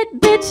 Quit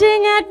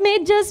bitching at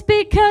me just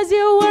because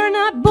you were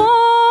not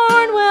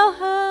born well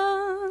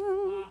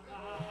hung.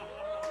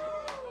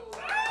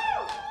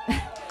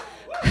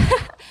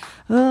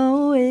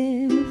 Oh,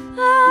 if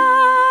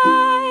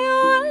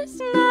I was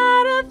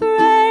not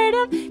afraid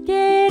of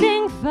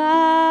getting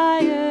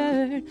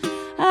fired,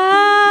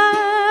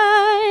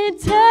 I'd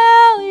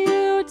tell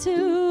you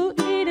to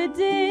eat a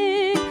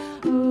dick.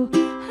 Oh,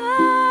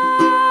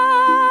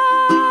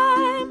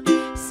 I'm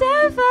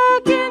so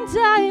fucking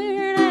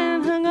tired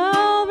and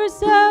hungover,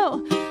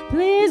 so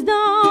please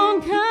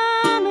don't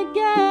come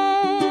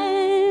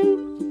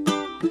again.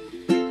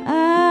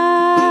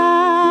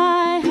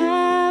 I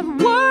have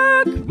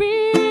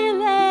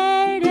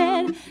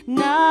work-related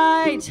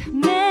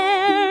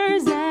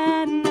nightmares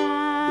at night.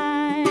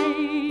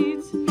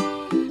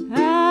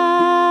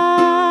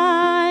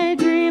 I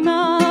dream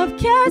of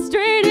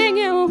castrating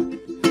you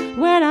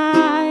when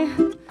I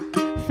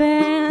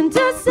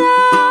fantasize.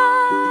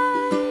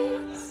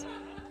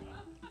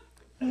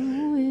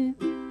 Oh, if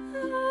I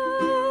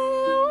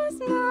was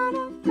not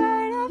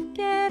afraid of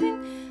getting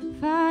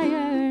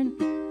fired,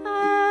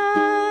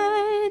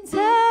 I'd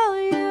tell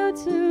you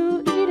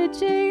to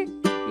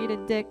eat a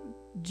dick,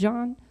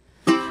 John.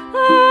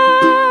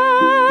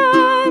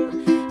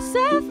 I'm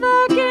so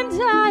fucking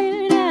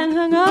tired and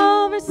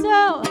hungover,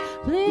 so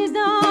please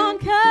don't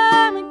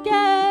come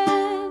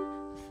again.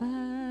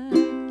 Fuck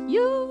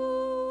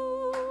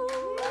you.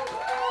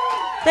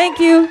 Thank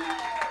you.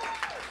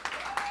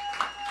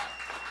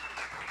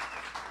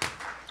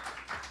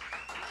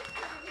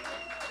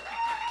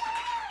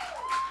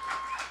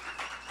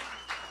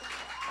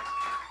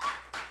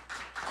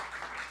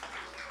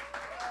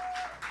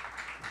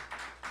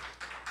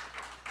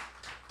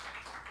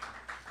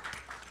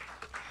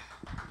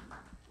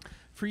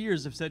 For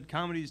years, I've said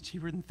comedy is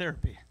cheaper than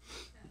therapy.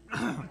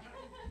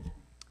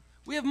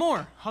 We have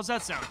more. How's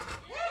that sound?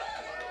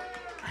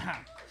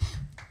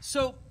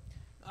 So,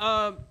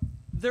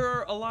 there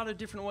are a lot of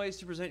different ways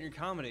to present your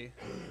comedy.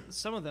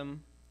 Some of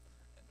them,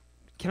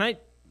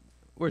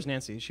 where's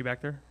Nancy? Is she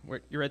back there?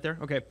 You're right there?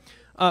 Okay.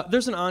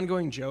 There's an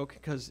ongoing joke,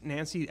 because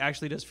Nancy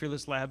actually does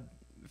Fearless Lab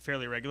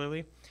fairly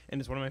regularly,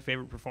 and is one of my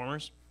favorite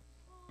performers.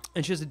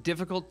 And she has a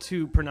difficult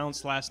to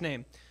pronounce last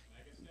name.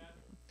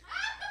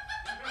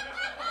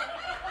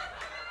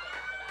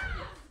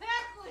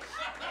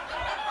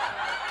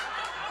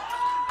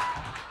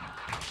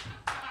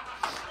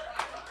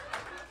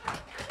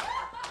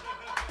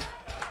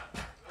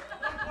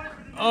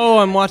 Oh,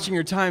 I'm watching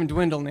your time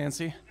dwindle,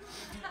 Nancy.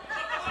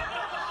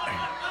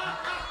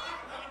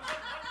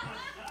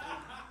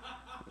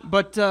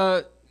 But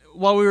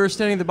while we were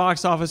standing at the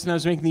box office and I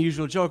was making the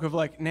usual joke of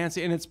like,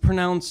 Nancy, and it's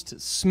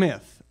pronounced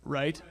Smith,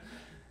 right?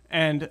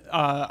 And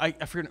I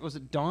forget, was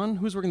it Dawn?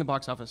 Who's working the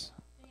box office?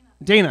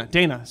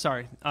 Dana,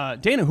 sorry.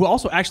 Dana, who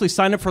also actually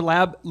signed up for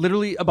Lab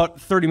literally about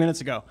 30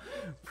 minutes ago.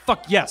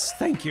 Fuck yes,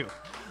 thank you.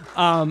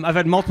 I've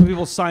had multiple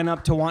people sign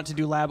up to want to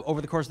do Lab over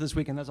the course of this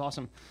weekend. That's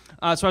awesome.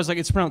 So I was like,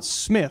 it's pronounced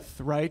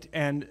Smith, right?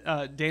 And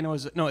Dana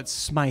was, no, it's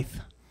Smythe.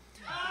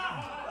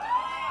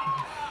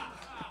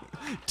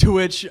 To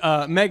which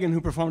Megan, who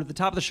performed at the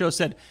top of the show,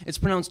 said, it's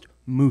pronounced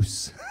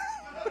Moose.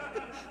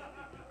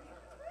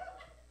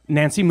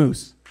 Nancy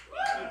Moose.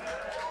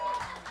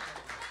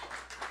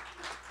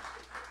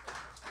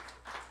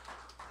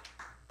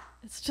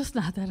 It's just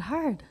not that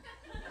hard.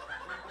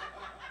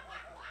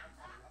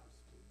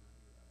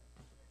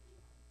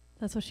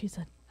 That's what she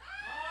said.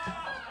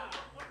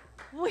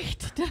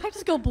 Wait, did I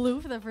just go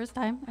blue for the first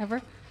time ever?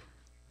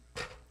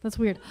 That's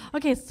weird.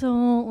 Okay,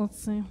 so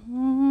let's see.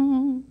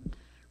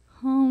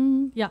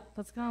 Yeah,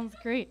 that sounds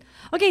great.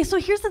 Okay, so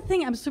here's the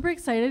thing. I'm super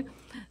excited.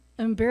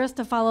 I'm embarrassed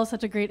to follow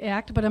such a great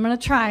act, but I'm going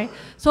to try.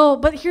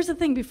 But here's the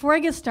thing. Before I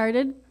get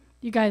started,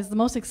 you guys, the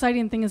most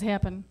exciting thing has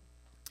happened.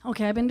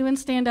 Okay, I've been doing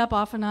stand-up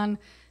off and on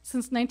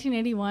since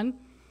 1981.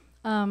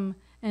 And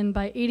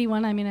by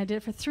 81, I mean I did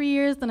it for 3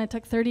 years, then I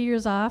took 30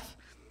 years off.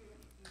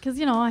 Because,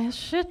 you know, I have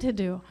shit to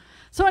do.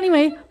 So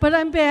anyway, but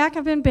I'm back.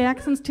 I've been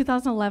back since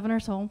 2011 or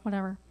so,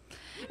 whatever.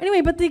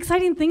 Anyway, but the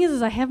exciting thing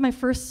is I have my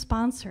first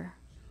sponsor.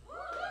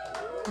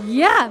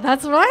 Yeah,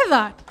 that's what I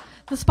thought.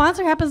 The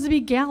sponsor happens to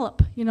be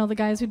Gallup. You know, the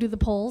guys who do the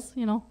polls,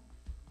 you know.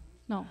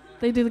 No,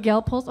 they do the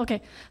Gallup polls.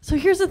 Okay, so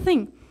here's the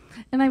thing.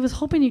 And I was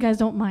hoping you guys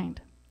don't mind.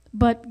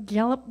 But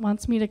Gallup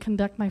wants me to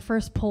conduct my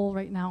first poll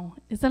right now.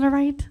 Is that all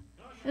right?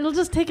 It'll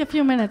just take a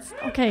few minutes.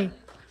 Okay.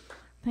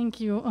 Thank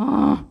you.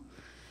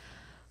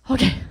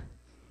 Okay.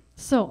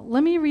 So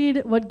let me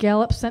read what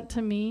Gallup sent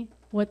to me,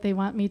 what they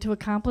want me to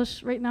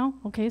accomplish right now.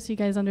 Okay, so you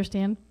guys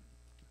understand.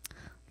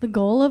 The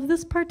goal of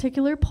this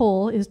particular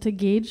poll is to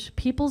gauge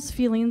people's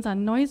feelings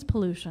on noise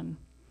pollution.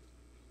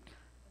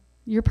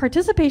 Your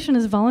participation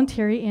is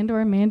voluntary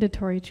and/or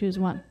mandatory. Choose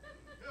one.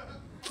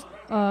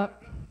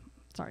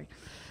 Sorry.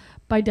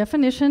 By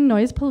definition,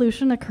 noise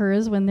pollution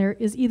occurs when there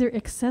is either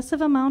excessive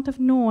amount of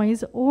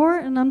noise or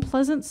an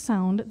unpleasant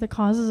sound that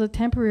causes a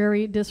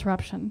temporary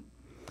disruption.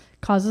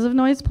 Causes of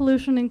noise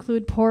pollution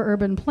include poor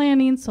urban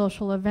planning,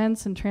 social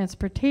events, and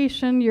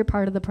transportation. You're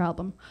part of the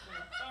problem.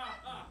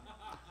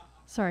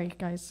 Sorry,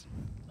 guys.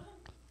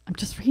 I'm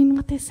just reading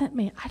what they sent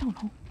me. I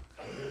don't know.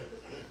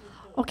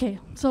 Okay,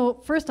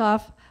 so first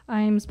off,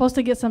 I'm supposed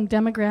to get some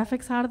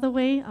demographics out of the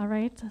way, all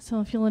right?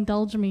 So if you'll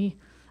indulge me.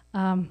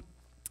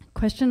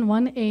 Question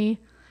 1A,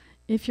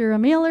 if you're a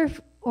male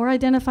or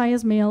identify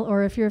as male,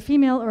 or if you're a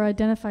female or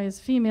identify as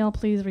female,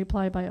 please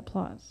reply by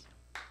applause.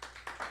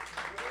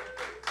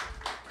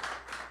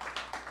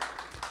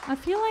 I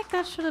feel like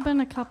that should have been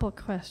a couple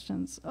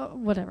questions. Oh,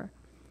 whatever.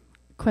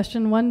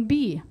 Question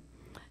 1B,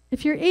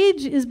 if your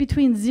age is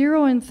between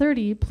 0 and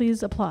 30,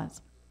 please applaud.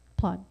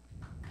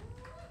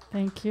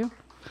 Thank you.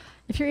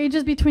 If your age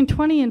is between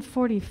 20 and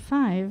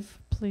 45,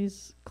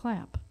 please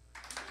clap.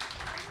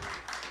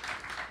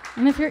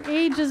 And if your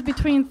age is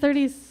between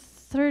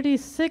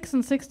 36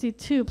 and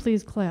 62,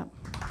 please clap.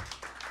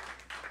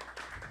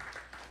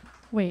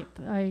 Wait,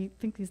 I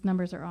think these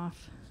numbers are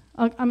off.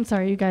 Oh, I'm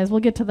sorry, you guys. We'll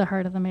get to the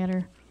heart of the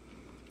matter.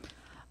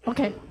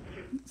 Okay,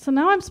 so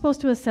now I'm supposed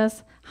to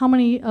assess how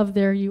many of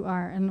there you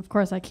are. And of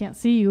course, I can't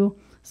see you,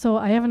 so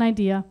I have an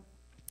idea.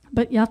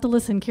 But you have to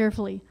listen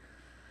carefully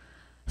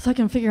so I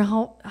can figure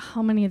out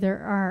how many there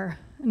are.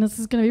 And this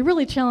is going to be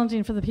really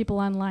challenging for the people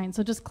online,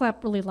 so just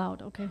clap really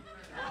loud, okay?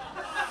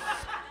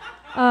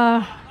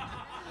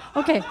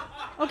 Okay,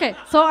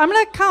 so I'm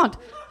gonna count.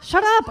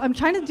 Shut up, I'm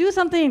trying to do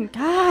something.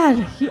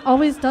 God, he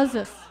always does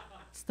this.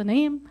 It's the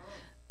name,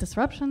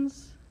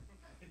 disruptions.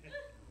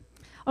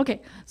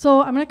 Okay,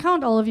 so I'm gonna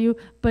count all of you,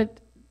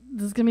 but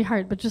this is gonna be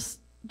hard, but just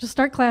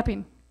start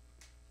clapping.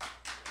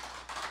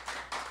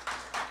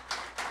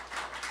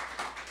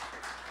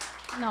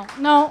 No,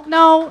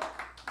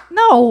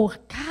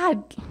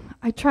 God,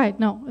 I tried,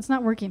 no, it's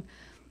not working.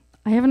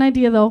 I have an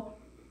idea though.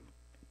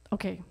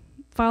 Okay,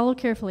 follow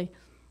carefully.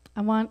 I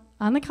want,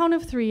 on the count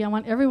of 3, I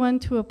want everyone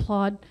to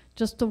applaud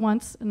just the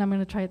once, and I'm going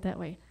to try it that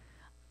way.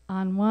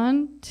 On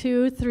 1,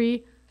 2,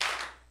 3.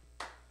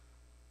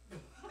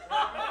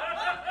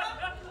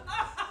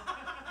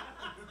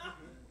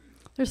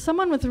 There's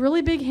someone with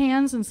really big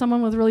hands and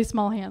someone with really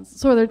small hands.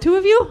 So are there 2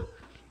 of you?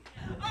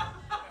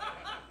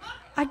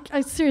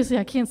 I seriously,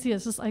 I can't see it.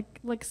 It's just I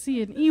like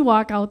see an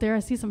Ewok out there. I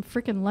see some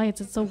freaking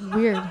lights. It's so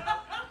weird.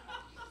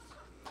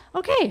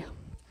 Okay.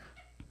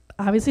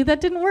 Obviously that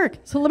didn't work.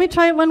 So let me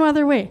try it one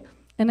other way.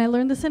 And I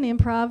learned this in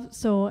improv,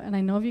 and I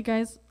know of you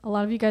guys, a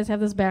lot of you guys have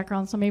this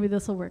background, so maybe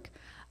this will work.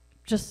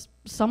 Just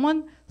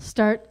someone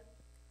start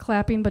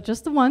clapping, but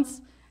just the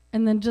once,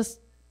 and then just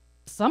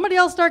somebody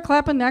else start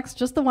clapping next,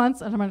 just the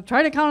once, and I'm gonna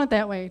try to count it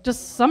that way.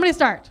 Just somebody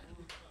start.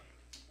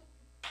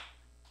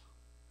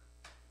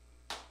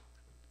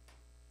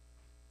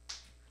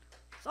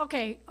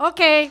 Okay.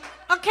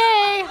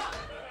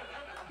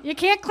 You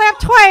can't clap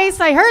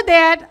twice. I heard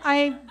that.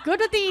 I'm good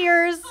with the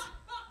ears.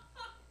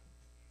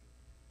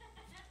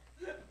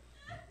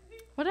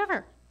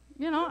 Whatever.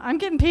 You know, I'm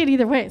getting paid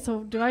either way,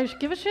 so do I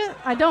give a shit?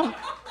 I don't.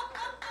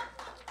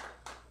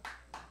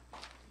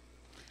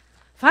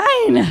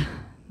 Fine.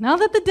 Now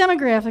that the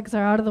demographics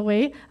are out of the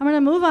way, I'm going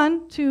to move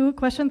on to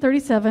question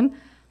 37.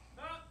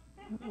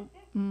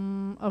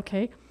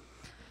 Okay.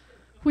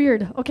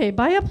 Weird. Okay,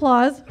 by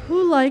applause,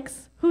 who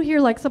here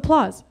likes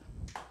applause?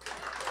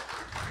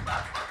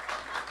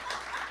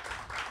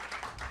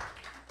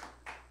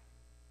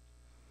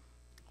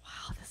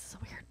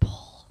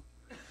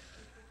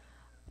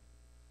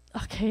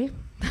 Okay,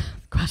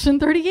 question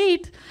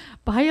 38.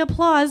 By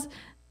applause,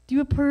 do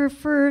you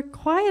prefer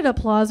quiet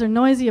applause or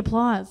noisy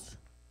applause?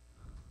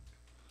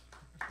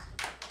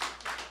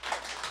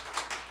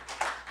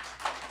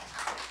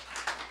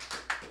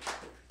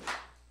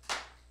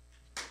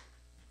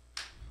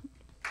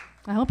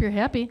 I hope you're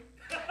happy.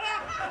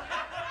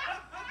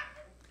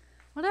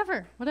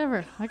 Whatever.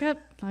 I got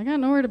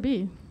nowhere to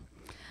be.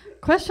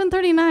 Question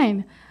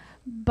 39.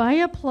 By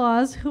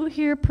applause, who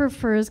here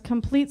prefers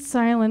complete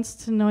silence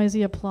to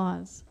noisy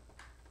applause?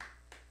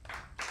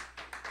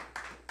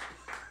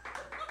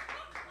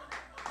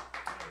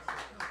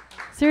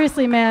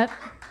 Seriously, Matt,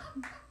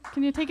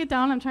 can you take it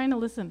down? I'm trying to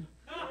listen.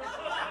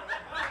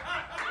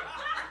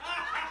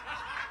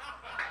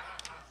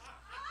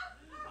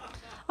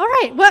 All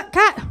right,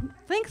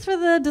 thanks for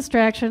the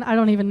distraction. I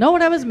don't even know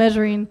what I was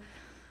measuring.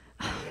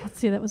 Let's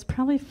see, that was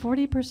probably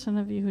 40%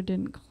 of you who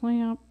didn't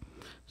clap.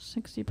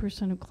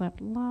 60% who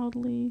clapped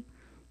loudly.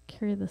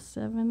 Carry the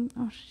 7.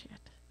 Oh,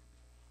 shit.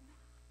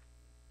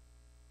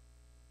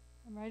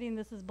 I'm writing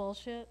this is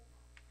bullshit.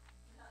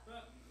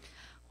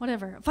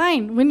 Whatever.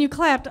 Fine. When you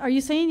clapped, are you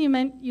saying you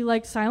meant you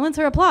liked silence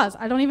or applause?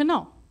 I don't even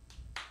know.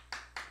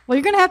 Well,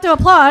 you're going to have to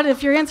applaud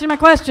if you're answering my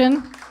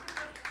question.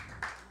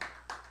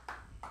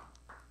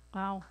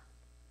 Wow.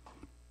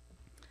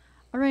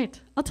 All right.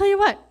 I'll tell you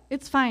what.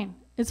 It's fine.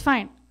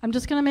 I'm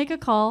just going to make a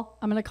call.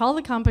 I'm going to call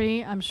the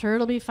company. I'm sure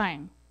it'll be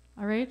fine.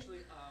 All right? Actually,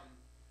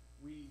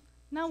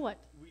 now what?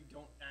 We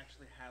don't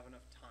actually have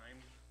enough time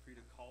for you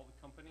to call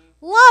the company.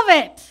 Love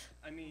it.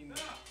 I mean,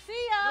 See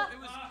ya. it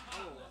was.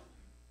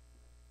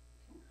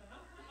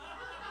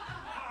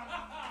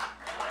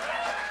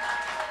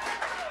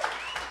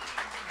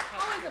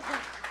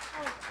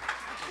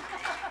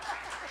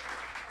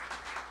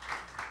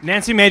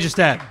 Nancy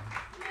Majestad.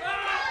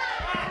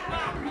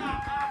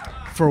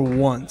 For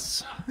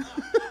once.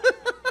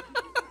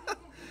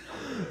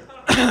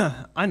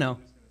 I know.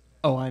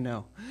 Oh, I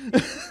know.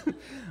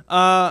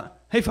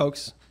 Hey,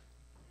 folks.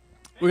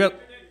 We got.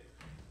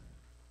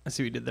 I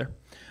see what you did there.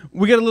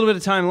 We got a little bit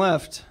of time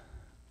left.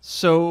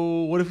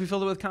 So, what if we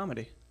filled it with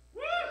comedy?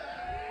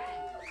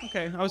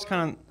 Okay, I was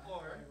kind of.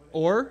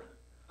 Or?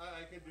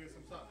 I could do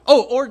some songs.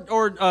 Oh,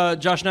 or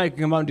Josh Knight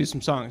can come out and do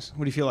some songs.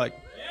 What do you feel like?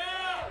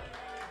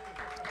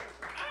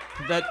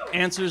 That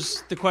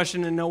answers the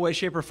question in no way,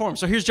 shape, or form.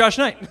 So here's Josh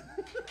Knight.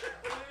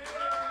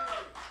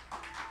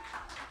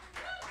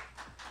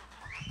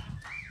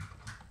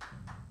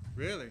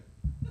 Really?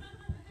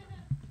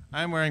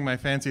 I'm wearing my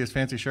fanciest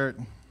fancy shirt.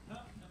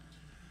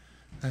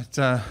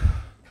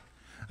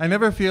 I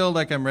never feel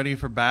like I'm ready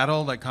for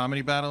battle, like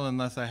comedy battle,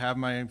 unless I have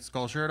my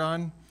skull shirt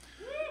on.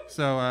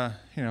 So,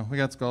 we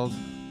got skulls.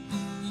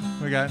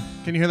 Can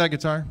you hear that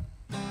guitar?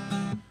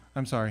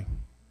 I'm sorry.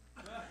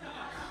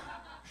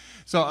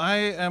 So I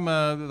am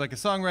a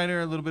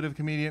songwriter, a little bit of a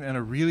comedian, and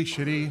a really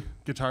shitty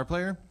guitar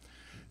player.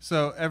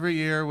 So every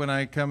year when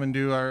I come and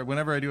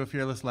whenever I do a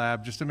Fearless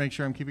Lab, just to make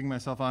sure I'm keeping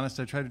myself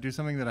honest, I try to do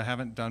something that I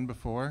haven't done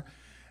before.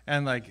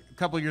 And a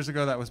couple years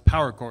ago, that was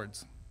power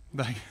chords.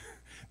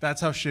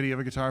 That's how shitty of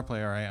a guitar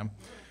player I am.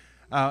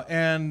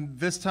 And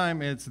this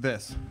time it's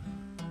this.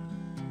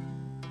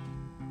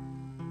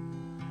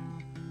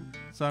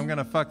 So I'm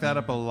gonna fuck that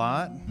up a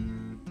lot,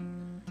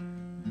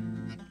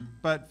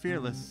 but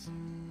fearless.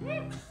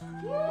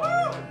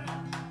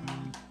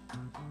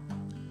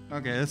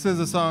 Okay, this is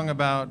a song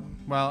about,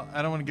 well,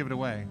 I don't want to give it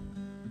away.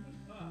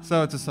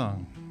 So it's a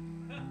song.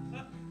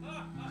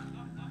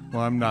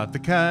 Well, I'm not the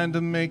kind to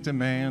make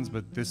demands,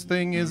 but this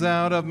thing is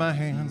out of my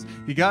hands.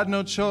 You got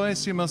no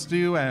choice, you must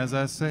do as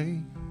I say.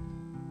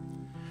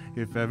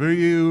 If ever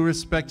you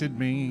respected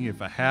me,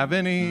 if I have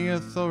any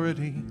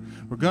authority,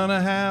 we're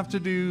gonna have to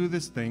do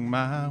this thing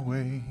my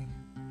way.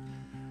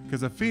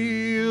 'Cause I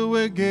feel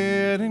we're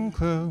getting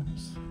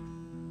close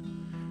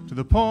to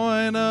the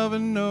point of a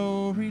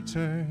no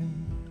return.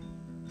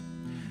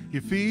 You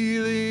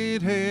feel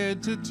it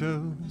head to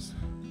toes,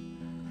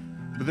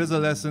 but there's a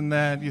lesson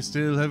that you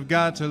still have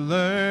got to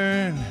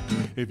learn.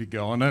 If you're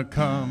gonna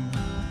come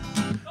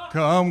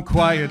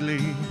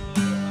quietly.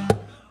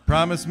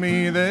 Promise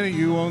me that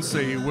you won't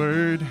say a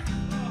word.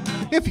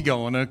 If you're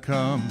gonna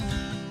come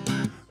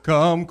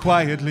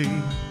quietly.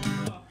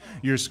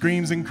 Your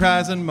screams and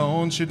cries and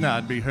moans should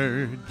not be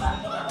heard.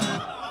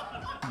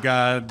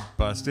 Got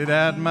busted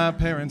at my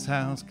parents'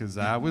 house 'cause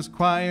I was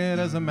quiet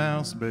as a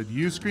mouse, but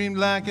you screamed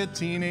like a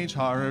teenage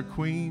horror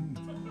queen.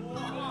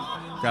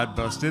 Got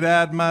busted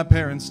at my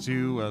parents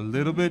too, a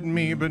little bit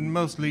me, but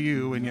mostly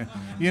you. And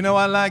you know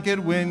I like it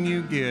when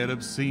you get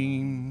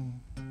obscene.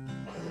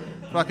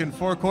 Fucking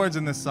 4 chords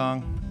in this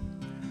song,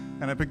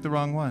 and I picked the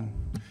wrong one.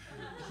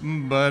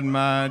 But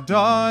my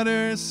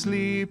daughter's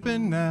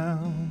sleeping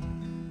now,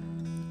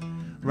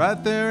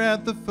 right there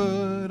at the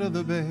foot of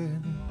the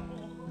bed.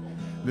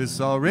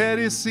 This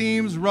already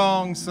seems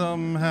wrong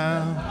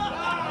somehow.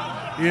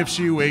 If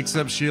she wakes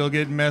up, she'll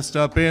get messed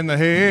up in the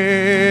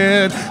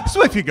head.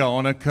 So if you're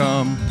gonna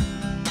come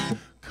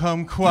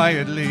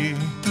quietly.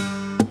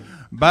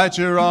 Bite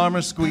your arm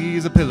or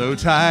squeeze a pillow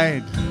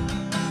tight.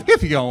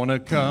 If you're gonna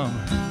come,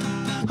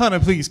 honey,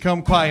 please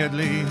come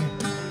quietly.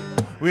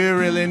 We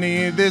really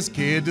need this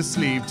kid to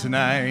sleep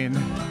tonight.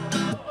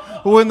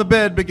 When the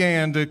bed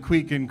began to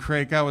creak and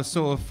crake, I was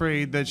so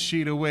afraid that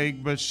she'd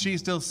awake, but she's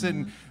still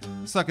sitting,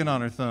 sucking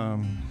on her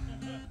thumb.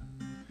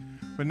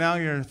 But now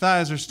your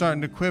thighs are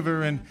starting to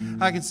quiver, and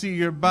I can see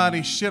your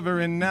body shiver,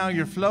 and now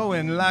you're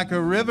flowing like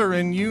a river,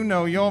 and you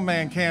know your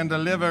man can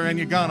deliver, and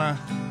you're gonna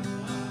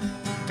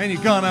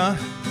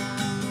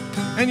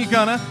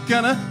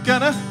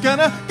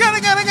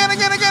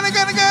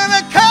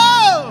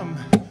come!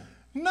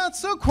 Not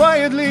so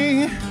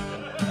quietly.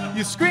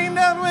 You screamed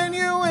out when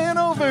you went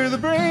over the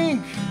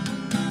brink.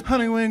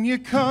 Honey, when you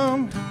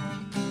come,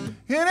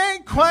 it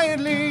ain't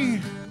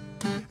quietly.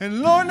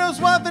 And Lord knows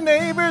what the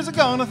neighbors are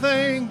gonna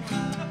think.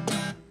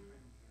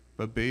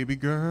 But baby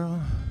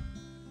girl,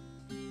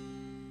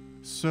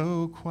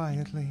 so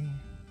quietly,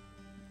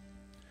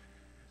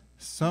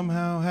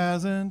 somehow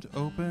hasn't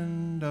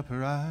opened up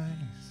her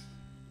eyes.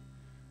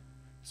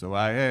 So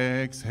I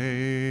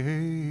exhale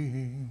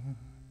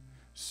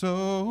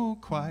so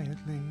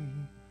quietly.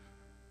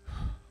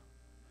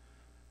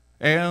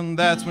 And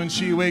that's when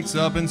she wakes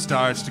up and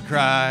starts to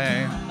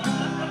cry.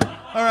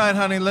 All right,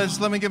 honey, let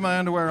me get my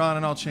underwear on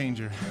and I'll change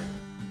her.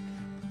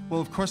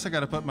 Well, of course I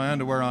gotta put my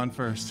underwear on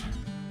first,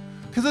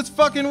 'cause it's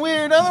fucking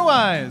weird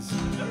otherwise.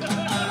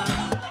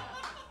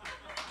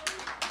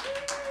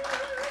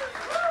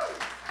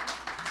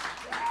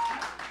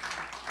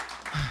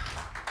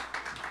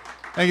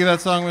 Thank you.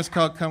 That song was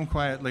called Come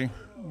Quietly,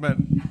 but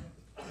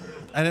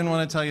I didn't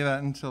want to tell you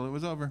that until it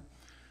was over.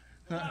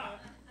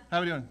 How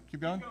are we doing?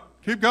 Keep going?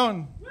 Keep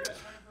going.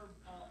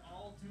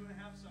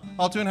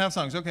 All 2.5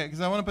 songs. Okay,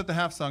 because I want to put the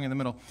half song in the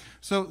middle.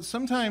 So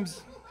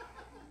sometimes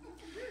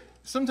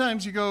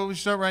you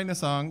start writing a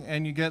song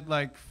and you get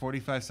like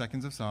 45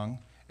 seconds of song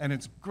and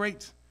it's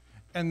great.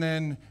 And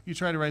then you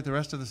try to write the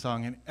rest of the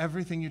song and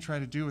everything you try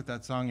to do with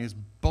that song is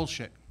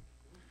bullshit.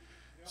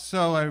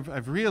 So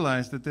I've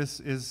realized that this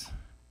is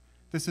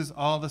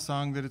all the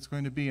song that it's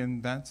going to be,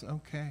 and that's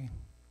okay.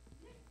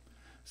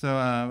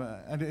 So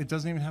it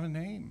doesn't even have a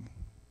name.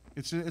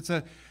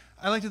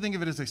 I like to think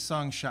of it as a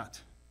song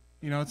shot.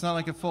 You know, it's not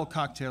like a full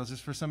cocktail. It's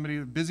just for somebody,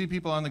 busy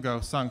people on the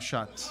go, song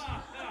shots.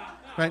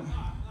 Right?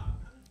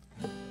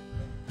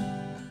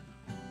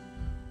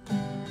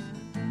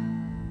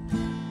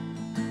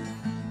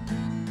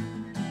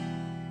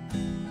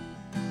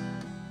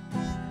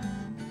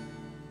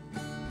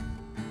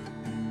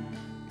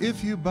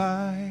 If you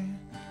buy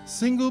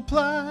single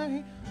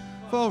ply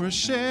for a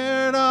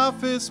shared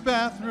office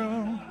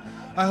bathroom,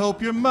 I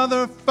hope your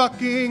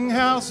motherfucking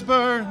house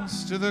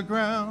burns to the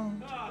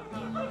ground.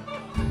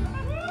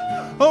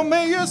 Oh,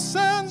 may your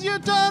sons, your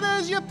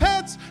daughters, your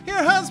pets,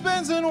 your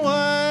husbands and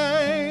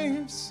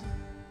wives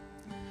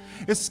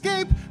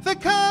escape the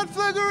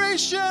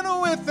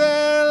conflagration with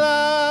their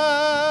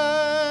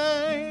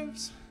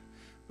lives.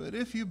 But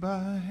if you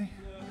buy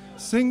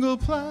single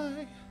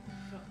ply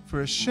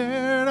for a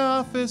shared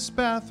office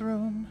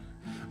bathroom,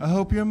 I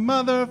hope your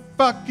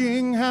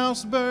motherfucking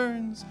house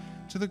burns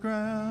to the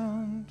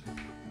ground,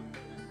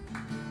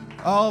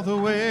 all the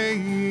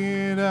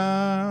way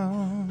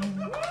down.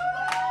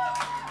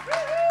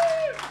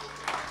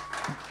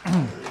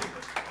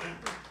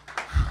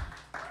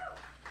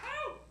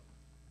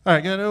 All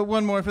right, got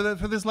one more for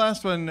this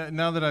last one.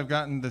 Now that I've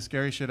gotten the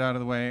scary shit out of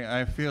the way,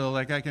 I feel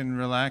like I can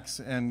relax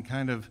and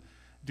kind of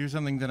do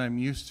something that I'm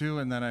used to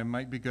and that I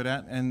might be good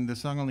at. And the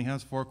song only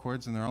has 4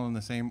 chords and they're all in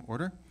the same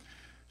order.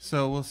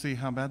 So we'll see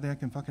how badly I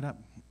can fuck it up.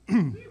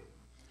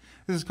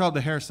 This is called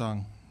The Hair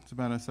Song. It's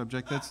about a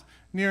subject that's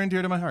near and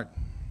dear to my heart.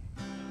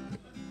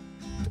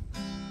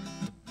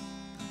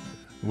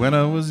 When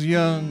I was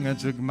young, I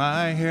took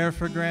my hair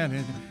for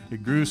granted.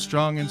 It grew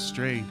strong and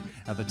straight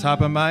at the top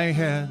of my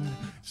head.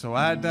 So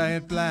I'd dye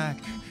it black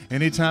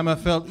anytime I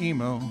felt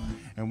emo.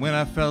 And when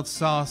I felt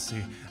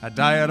saucy, I'd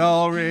dye it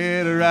all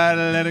red, or I'd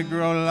let it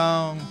grow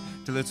long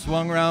till it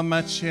swung round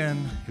my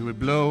chin. It would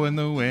blow in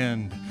the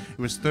wind. It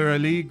was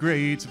thoroughly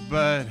great,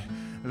 but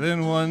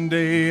then one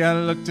day I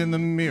looked in the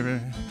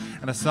mirror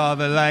and I saw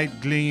the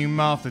light gleam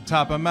off the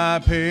top of my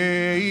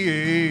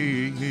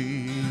pate.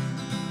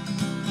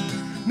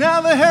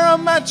 Now the hair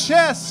on my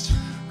chest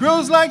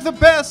grows like the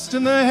best,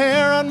 and the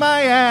hair on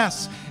my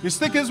ass is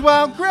thick as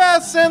wild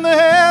grass, and the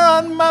hair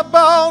on my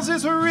balls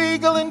is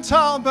regal and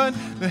tall, but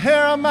the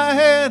hair on my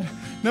head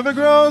never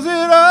grows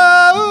at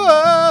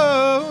all.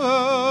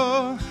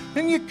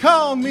 And you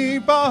call me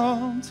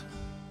bald,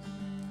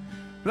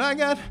 but I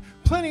got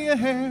plenty of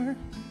hair.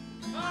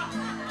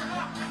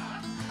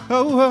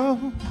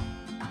 Oh.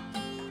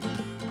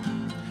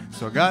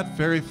 So I got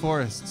fairy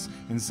forests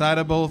inside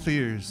of both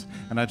ears,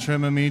 and I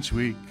trim them each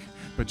week.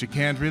 But you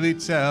can't really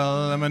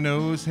tell, and my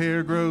nose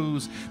hair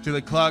grows till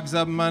it clogs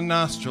up my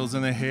nostrils,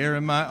 and the hair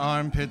in my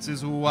armpits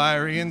is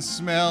wiry and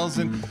smells.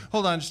 And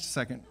hold on just a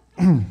second.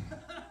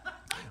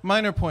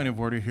 Minor point of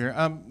order here.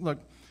 Look,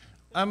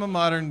 I'm a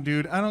modern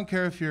dude. I don't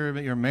care if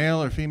you're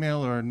male or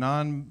female or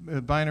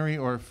non-binary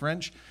or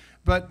French,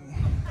 but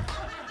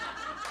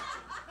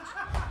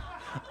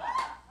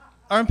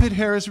armpit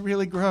hair is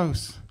really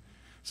gross.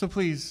 So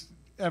please,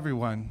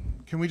 everyone,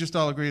 can we just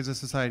all agree as a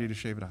society to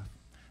shave it off?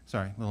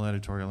 Sorry, a little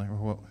editorial.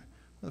 What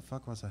the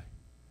fuck was I?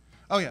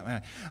 Oh yeah,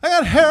 man. I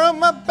got hair on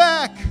my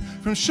back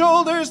from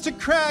shoulders to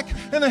crack,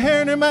 and the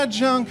hair near my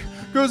junk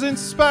grows in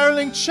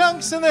spiraling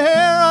chunks, and the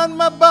hair on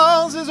my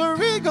balls is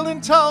regal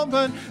and tall,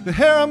 but the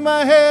hair on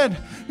my head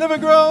never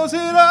grows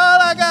at all.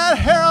 I got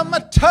hair on my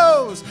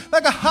toes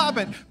like a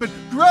hobbit, but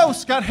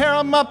gross. Got hair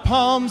on my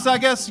palms, I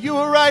guess you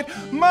were right,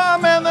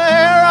 Mom. And the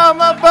hair on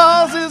my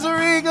balls is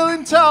regal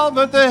and tall,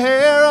 but the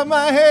hair on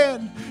my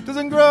head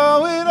doesn't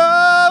grow at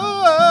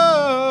all.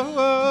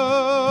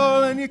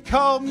 And you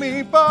called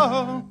me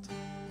bald,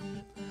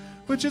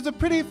 which is a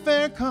pretty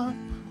fair comp.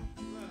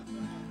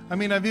 I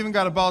mean, I've even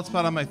got a bald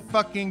spot on my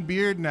fucking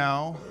beard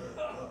now.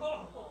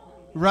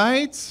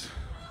 Right?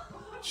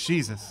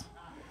 Jesus.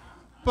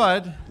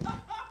 But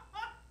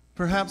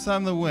perhaps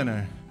I'm the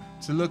winner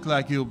to look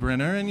like Yul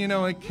Brynner, and you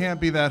know it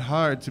can't be that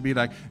hard to be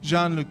like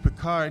Jean-Luc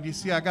Picard. You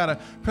see, I got a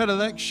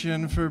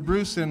predilection for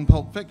Bruce in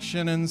Pulp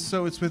Fiction, and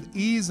so it's with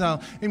ease I'll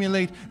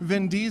emulate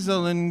Vin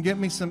Diesel and get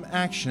me some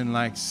action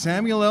like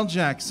Samuel L.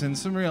 Jackson,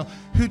 some real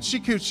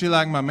hoochie coochie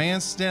like my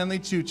man Stanley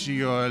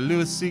Tucci or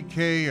Louis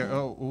C.K. or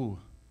ooh.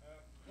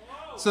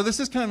 So this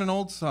is kind of an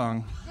old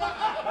song.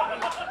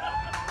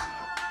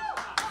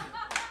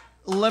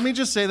 Let me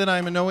just say that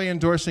I'm in no way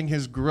endorsing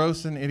his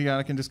gross and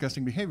idiotic and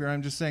disgusting behavior.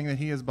 I'm just saying that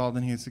he is bald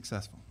and he is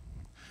successful.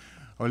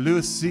 Or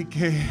Louis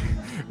C.K.,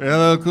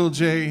 LL Cool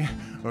J,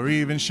 or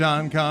even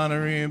Sean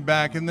Connery. And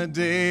back in the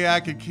day, I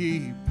could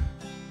keep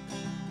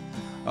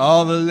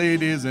all the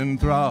ladies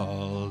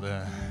enthralled.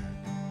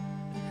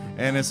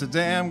 And it's a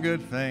damn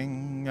good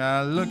thing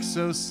I look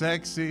so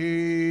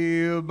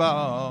sexy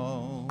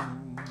bald.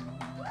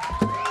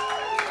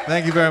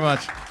 Thank you very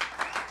much.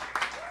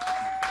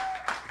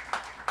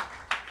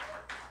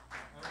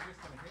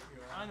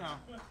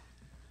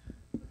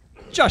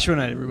 Joshua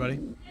Knight, everybody.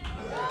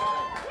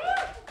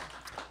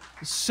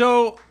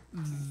 So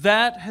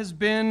that has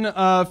been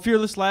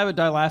Fearless Lab at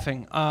Die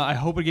Laughing. I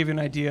hope it gave you an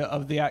idea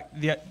of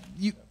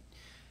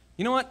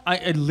you know what?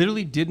 I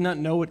literally did not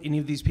know what any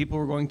of these people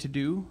were going to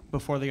do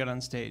before they got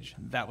on stage.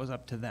 That was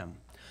up to them.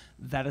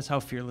 That is how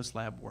Fearless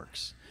Lab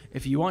works.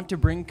 If you want to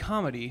bring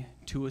comedy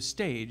to a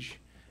stage,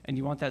 and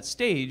you want that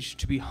stage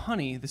to be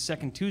Honey the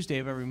second Tuesday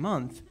of every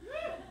month,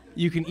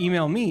 you can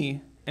email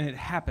me, and it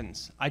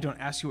happens. I don't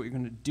ask you what you're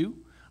going to do.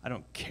 I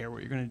don't care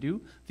what you're going to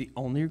do. The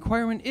only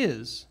requirement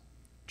is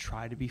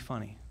try to be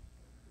funny.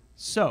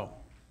 So,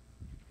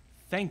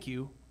 thank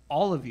you,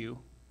 all of you,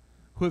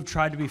 who have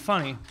tried to be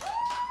funny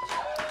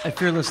at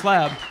Fearless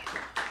Lab.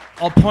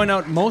 I'll point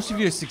out most of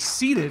you have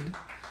succeeded,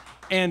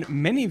 and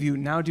many of you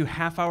now do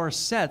half-hour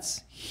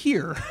sets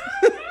here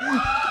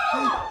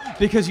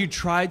because you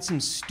tried some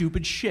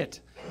stupid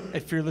shit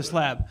at Fearless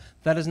Lab.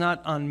 That is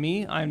not on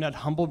me. I am not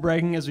humble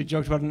bragging as we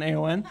joked about in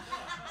AON.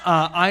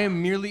 I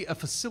am merely a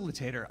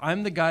facilitator.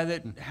 I'm the guy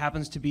that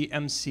happens to be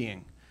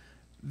emceeing.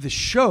 The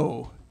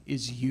show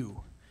is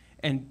you.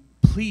 And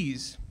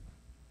please,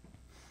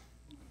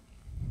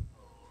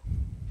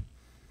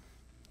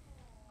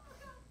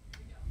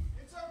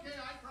 It's okay,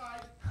 I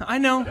cried. I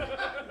know,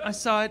 I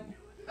saw it.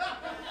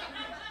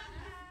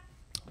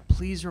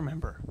 Please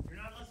remember. You're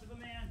not less of a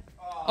man.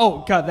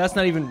 Oh, God, that's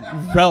not even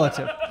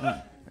relative.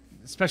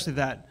 Especially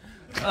that.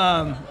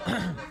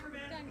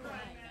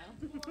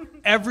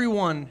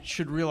 Everyone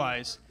should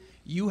realize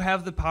you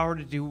have the power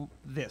to do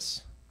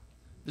this.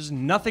 There's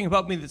nothing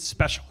about me that's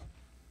special.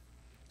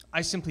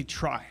 I simply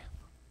try.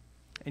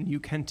 And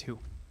you can too.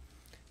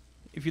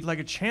 If you'd like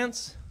a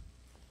chance,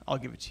 I'll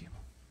give it to you.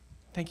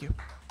 Thank you.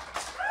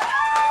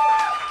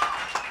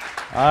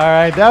 All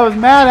right, that was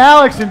Matt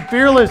Alex in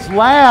Fearless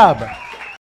Lab.